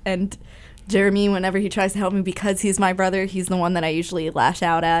edge, and Jeremy, whenever he tries to help me because he's my brother, he's the one that I usually lash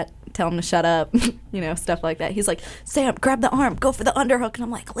out at, tell him to shut up, stuff like that. He's like, Sam, grab the arm, go for the underhook, and I'm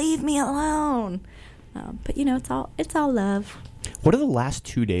like, leave me alone. But, it's all love. What do the last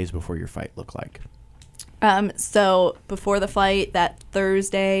 2 days before your fight look like? So before the fight, that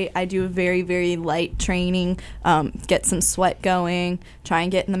Thursday, I do a very, very light training, get some sweat going, try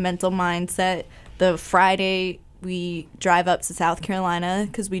and get in the mental mindset. The Friday, we drive up to South Carolina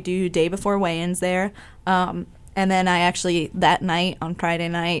because we do day before weigh-ins there. And then that night, on Friday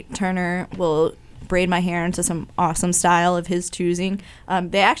night, Turner will braid my hair into some awesome style of his choosing.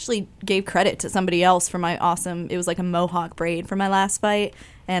 They actually gave credit to somebody else for it was like a mohawk braid for my last fight.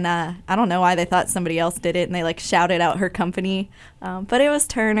 And I don't know why they thought somebody else did it, and they shouted out her company. But it was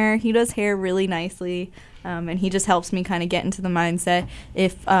Turner. He does hair really nicely, and he just helps me kind of get into the mindset.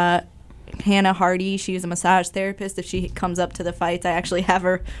 If Hannah Hardy, she's a massage therapist. If she comes up to the fights, I actually have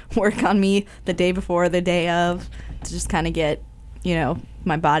her work on me the day before, the day of, to just kind of get,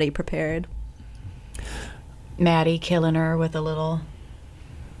 my body prepared. Maddie killing her with a little.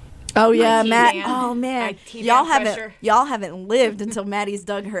 Oh yeah, Matt. Oh man, y'all haven't lived until Maddie's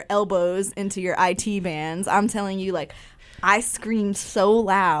dug her elbows into your IT bands. I'm telling you, I screamed so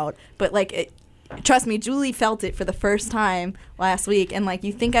loud, but trust me, Julie felt it for the first time last week, and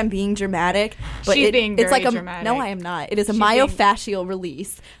you think I'm being dramatic, but she's being very dramatic. No, I am not. It is a myofascial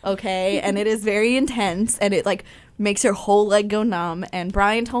release, okay, and it is very intense, and it makes your whole leg go numb. And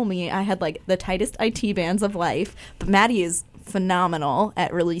Brian told me I had the tightest IT bands of life, but Maddie is phenomenal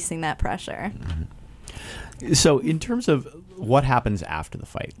at releasing that pressure. So in terms of What happens after the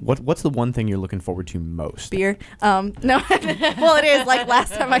fight? What's the one thing you're looking forward to most? Beer. No. Well, it is. Like,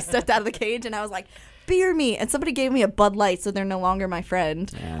 last time I stepped out of the cage and I was like, beer me. And somebody gave me a Bud Light, so they're no longer my friend.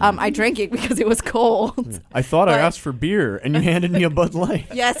 I drank it because it was cold. I thought I asked for beer, and you handed me a Bud Light.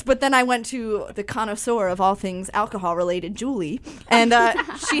 Yes, but then I went to the connoisseur of all things alcohol-related, Julie, and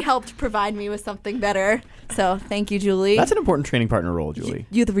she helped provide me with something better. So thank you, Julie. That's an important training partner role, Julie.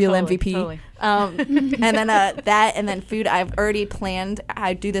 You're the real MVP. Totally. And then that, and then food. I've already planned.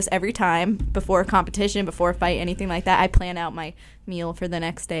 I do this every time before a competition, before a fight, anything like that. I plan out my meal for the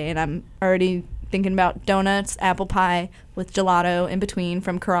next day, and I'm already thinking about donuts, apple pie with gelato in between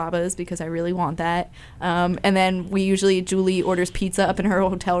from Carrabba's because I really want that. And then Julie orders pizza up in her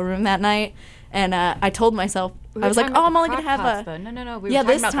hotel room that night. And I told myself, I was like, I'm only going to have a... No. Yeah,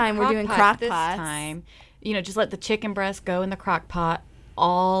 this time we're doing crock pots. This time, just let the chicken breast go in the crock pot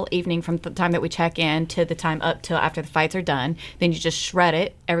all evening from the time that we check in to the time up till after the fights are done. Then you just shred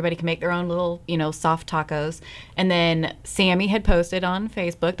it. Everybody can make their own little, soft tacos. And then Sammy had posted on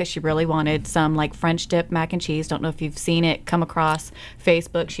Facebook that she really wanted some like French dip mac and cheese. Don't know if you've seen it come across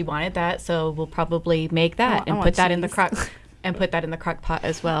Facebook. She wanted that, so we'll probably make that and put that in the crock. And put that in the crock pot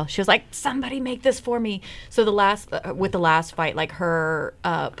as well. She was like, somebody make this for me. So with the last fight, like her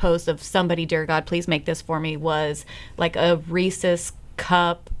post of somebody, dear God, please make this for me was like a Reese's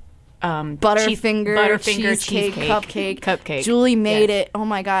cup Butterfinger cheesecake cupcake. Julie made it. Oh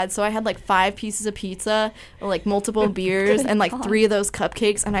my God. So I had like 5 pieces of pizza, like multiple beers, and like 3 of those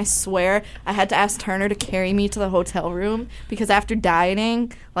cupcakes. And I swear I had to ask Turner to carry me to the hotel room because after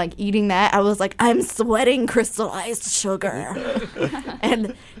dieting, like eating that, I was like, I'm sweating crystallized sugar.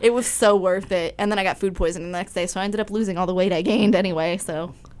 And it was so worth it. And then I got food poisoning the next day. So I ended up losing all the weight I gained anyway.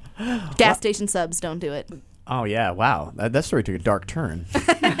 So gas station subs, don't do it. Oh, yeah. Wow. That story took a dark turn.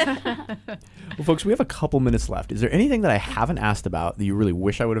 Well, folks, we have a couple minutes left. Is there anything that I haven't asked about that you really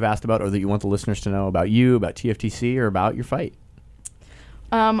wish I would have asked about or that you want the listeners to know about you, about TFTC, or about your fight?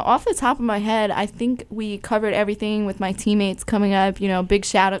 Off the top of my head, I think we covered everything with my teammates coming up. Big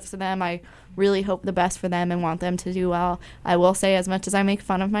shout-outs to them. I really hope the best for them and want them to do well. I will say, as much as I make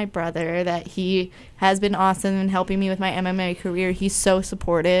fun of my brother, that he has been awesome in helping me with my MMA career. He's so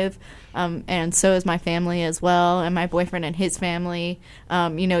supportive, and so is my family as well, and my boyfriend and his family.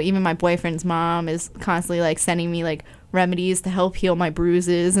 Even my boyfriend's mom is constantly like sending me like remedies to help heal my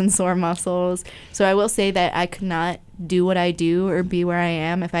bruises and sore muscles. So I will say that I could not do what I do or be where I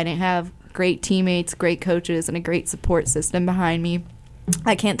am if I didn't have great teammates, great coaches, and a great support system behind me.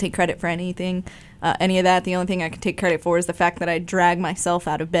 I can't take credit for anything, any of that. The only thing I can take credit for is the fact that I drag myself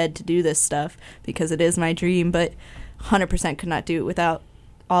out of bed to do this stuff because it is my dream, but 100% could not do it without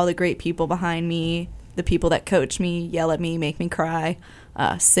all the great people behind me, the people that coach me, yell at me, make me cry,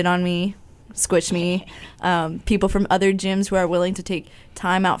 sit on me, squish me, people from other gyms who are willing to take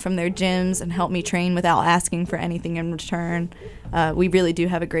time out from their gyms and help me train without asking for anything in return. We really do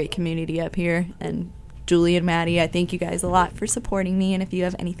have a great community up here, and Julie and Maddie, I thank you guys a lot for supporting me, and if you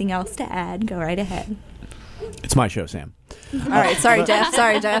have anything else to add, go right ahead. It's my show, Sam. All right. Sorry, Jeff.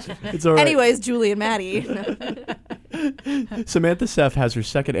 It's all right. Anyways, Julie and Maddie. Samantha Seff has her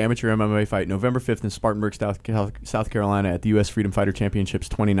second amateur MMA fight November 5th in Spartanburg, South Carolina at the U.S. Freedom Fighter Championships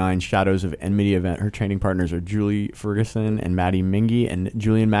 29 Shadows of Enmity event. Her training partners are Julie Ferguson and Maddie Mingia. And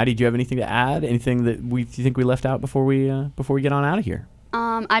Julie and Maddie, do you have anything to add? Anything that you think we left out before we get on out of here?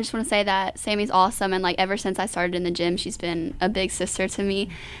 I just want to say that Sammy's awesome, and like ever since I started in the gym, she's been a big sister to me,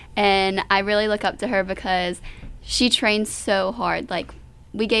 and I really look up to her because she trains so hard. Like,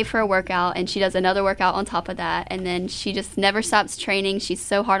 we gave her a workout, and she does another workout on top of that, and then she just never stops training. She's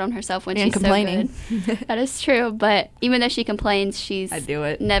so hard on herself when she's complaining. So good. That is true, but even though she complains, she's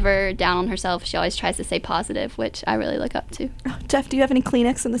never down on herself. She always tries to stay positive, which I really look up to. Oh, Jeff, do you have any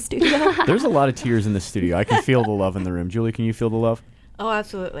Kleenex in the studio? There's a lot of tears in the studio. I can feel the love in the room. Julie, can you feel the love? Oh,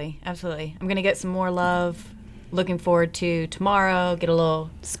 absolutely. Absolutely. I'm going to get some more love. Looking forward to tomorrow. Get a little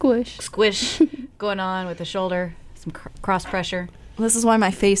squish going on with the shoulder. Some cross pressure. This is why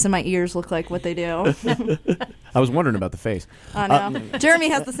my face and my ears look like what they do. I was wondering about the face. I know. Jeremy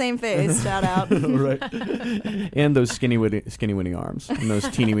has the same face. Shout out. Right. And those skinny winning arms and those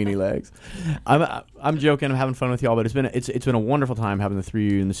teeny weeny legs. I'm joking. I'm having fun with y'all, but it's been a wonderful time having the three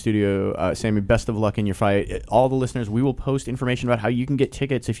of you in the studio. Sammy, best of luck in your fight. All the listeners, we will post information about how you can get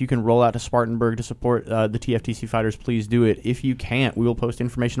tickets. If you can roll out to Spartanburg to support the TFTC fighters, please do it. If you can't, we will post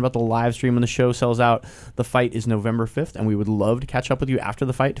information about the live stream when the show sells out. The fight is November 5th, and we would love to catch up with you after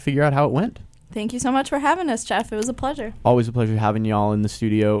the fight to figure out how it went. Thank you so much for having us, Jeff. It was a pleasure. Always a pleasure having y'all in the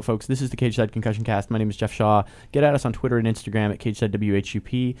studio. Folks, this is the Cage Side Concussion Cast. My name is Jeff Shaw. Get at us on Twitter and Instagram at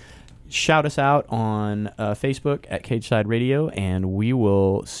CageSideWHUP. shout us out on Facebook at Cageside Radio, and we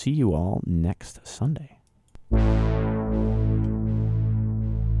will see you all next Sunday.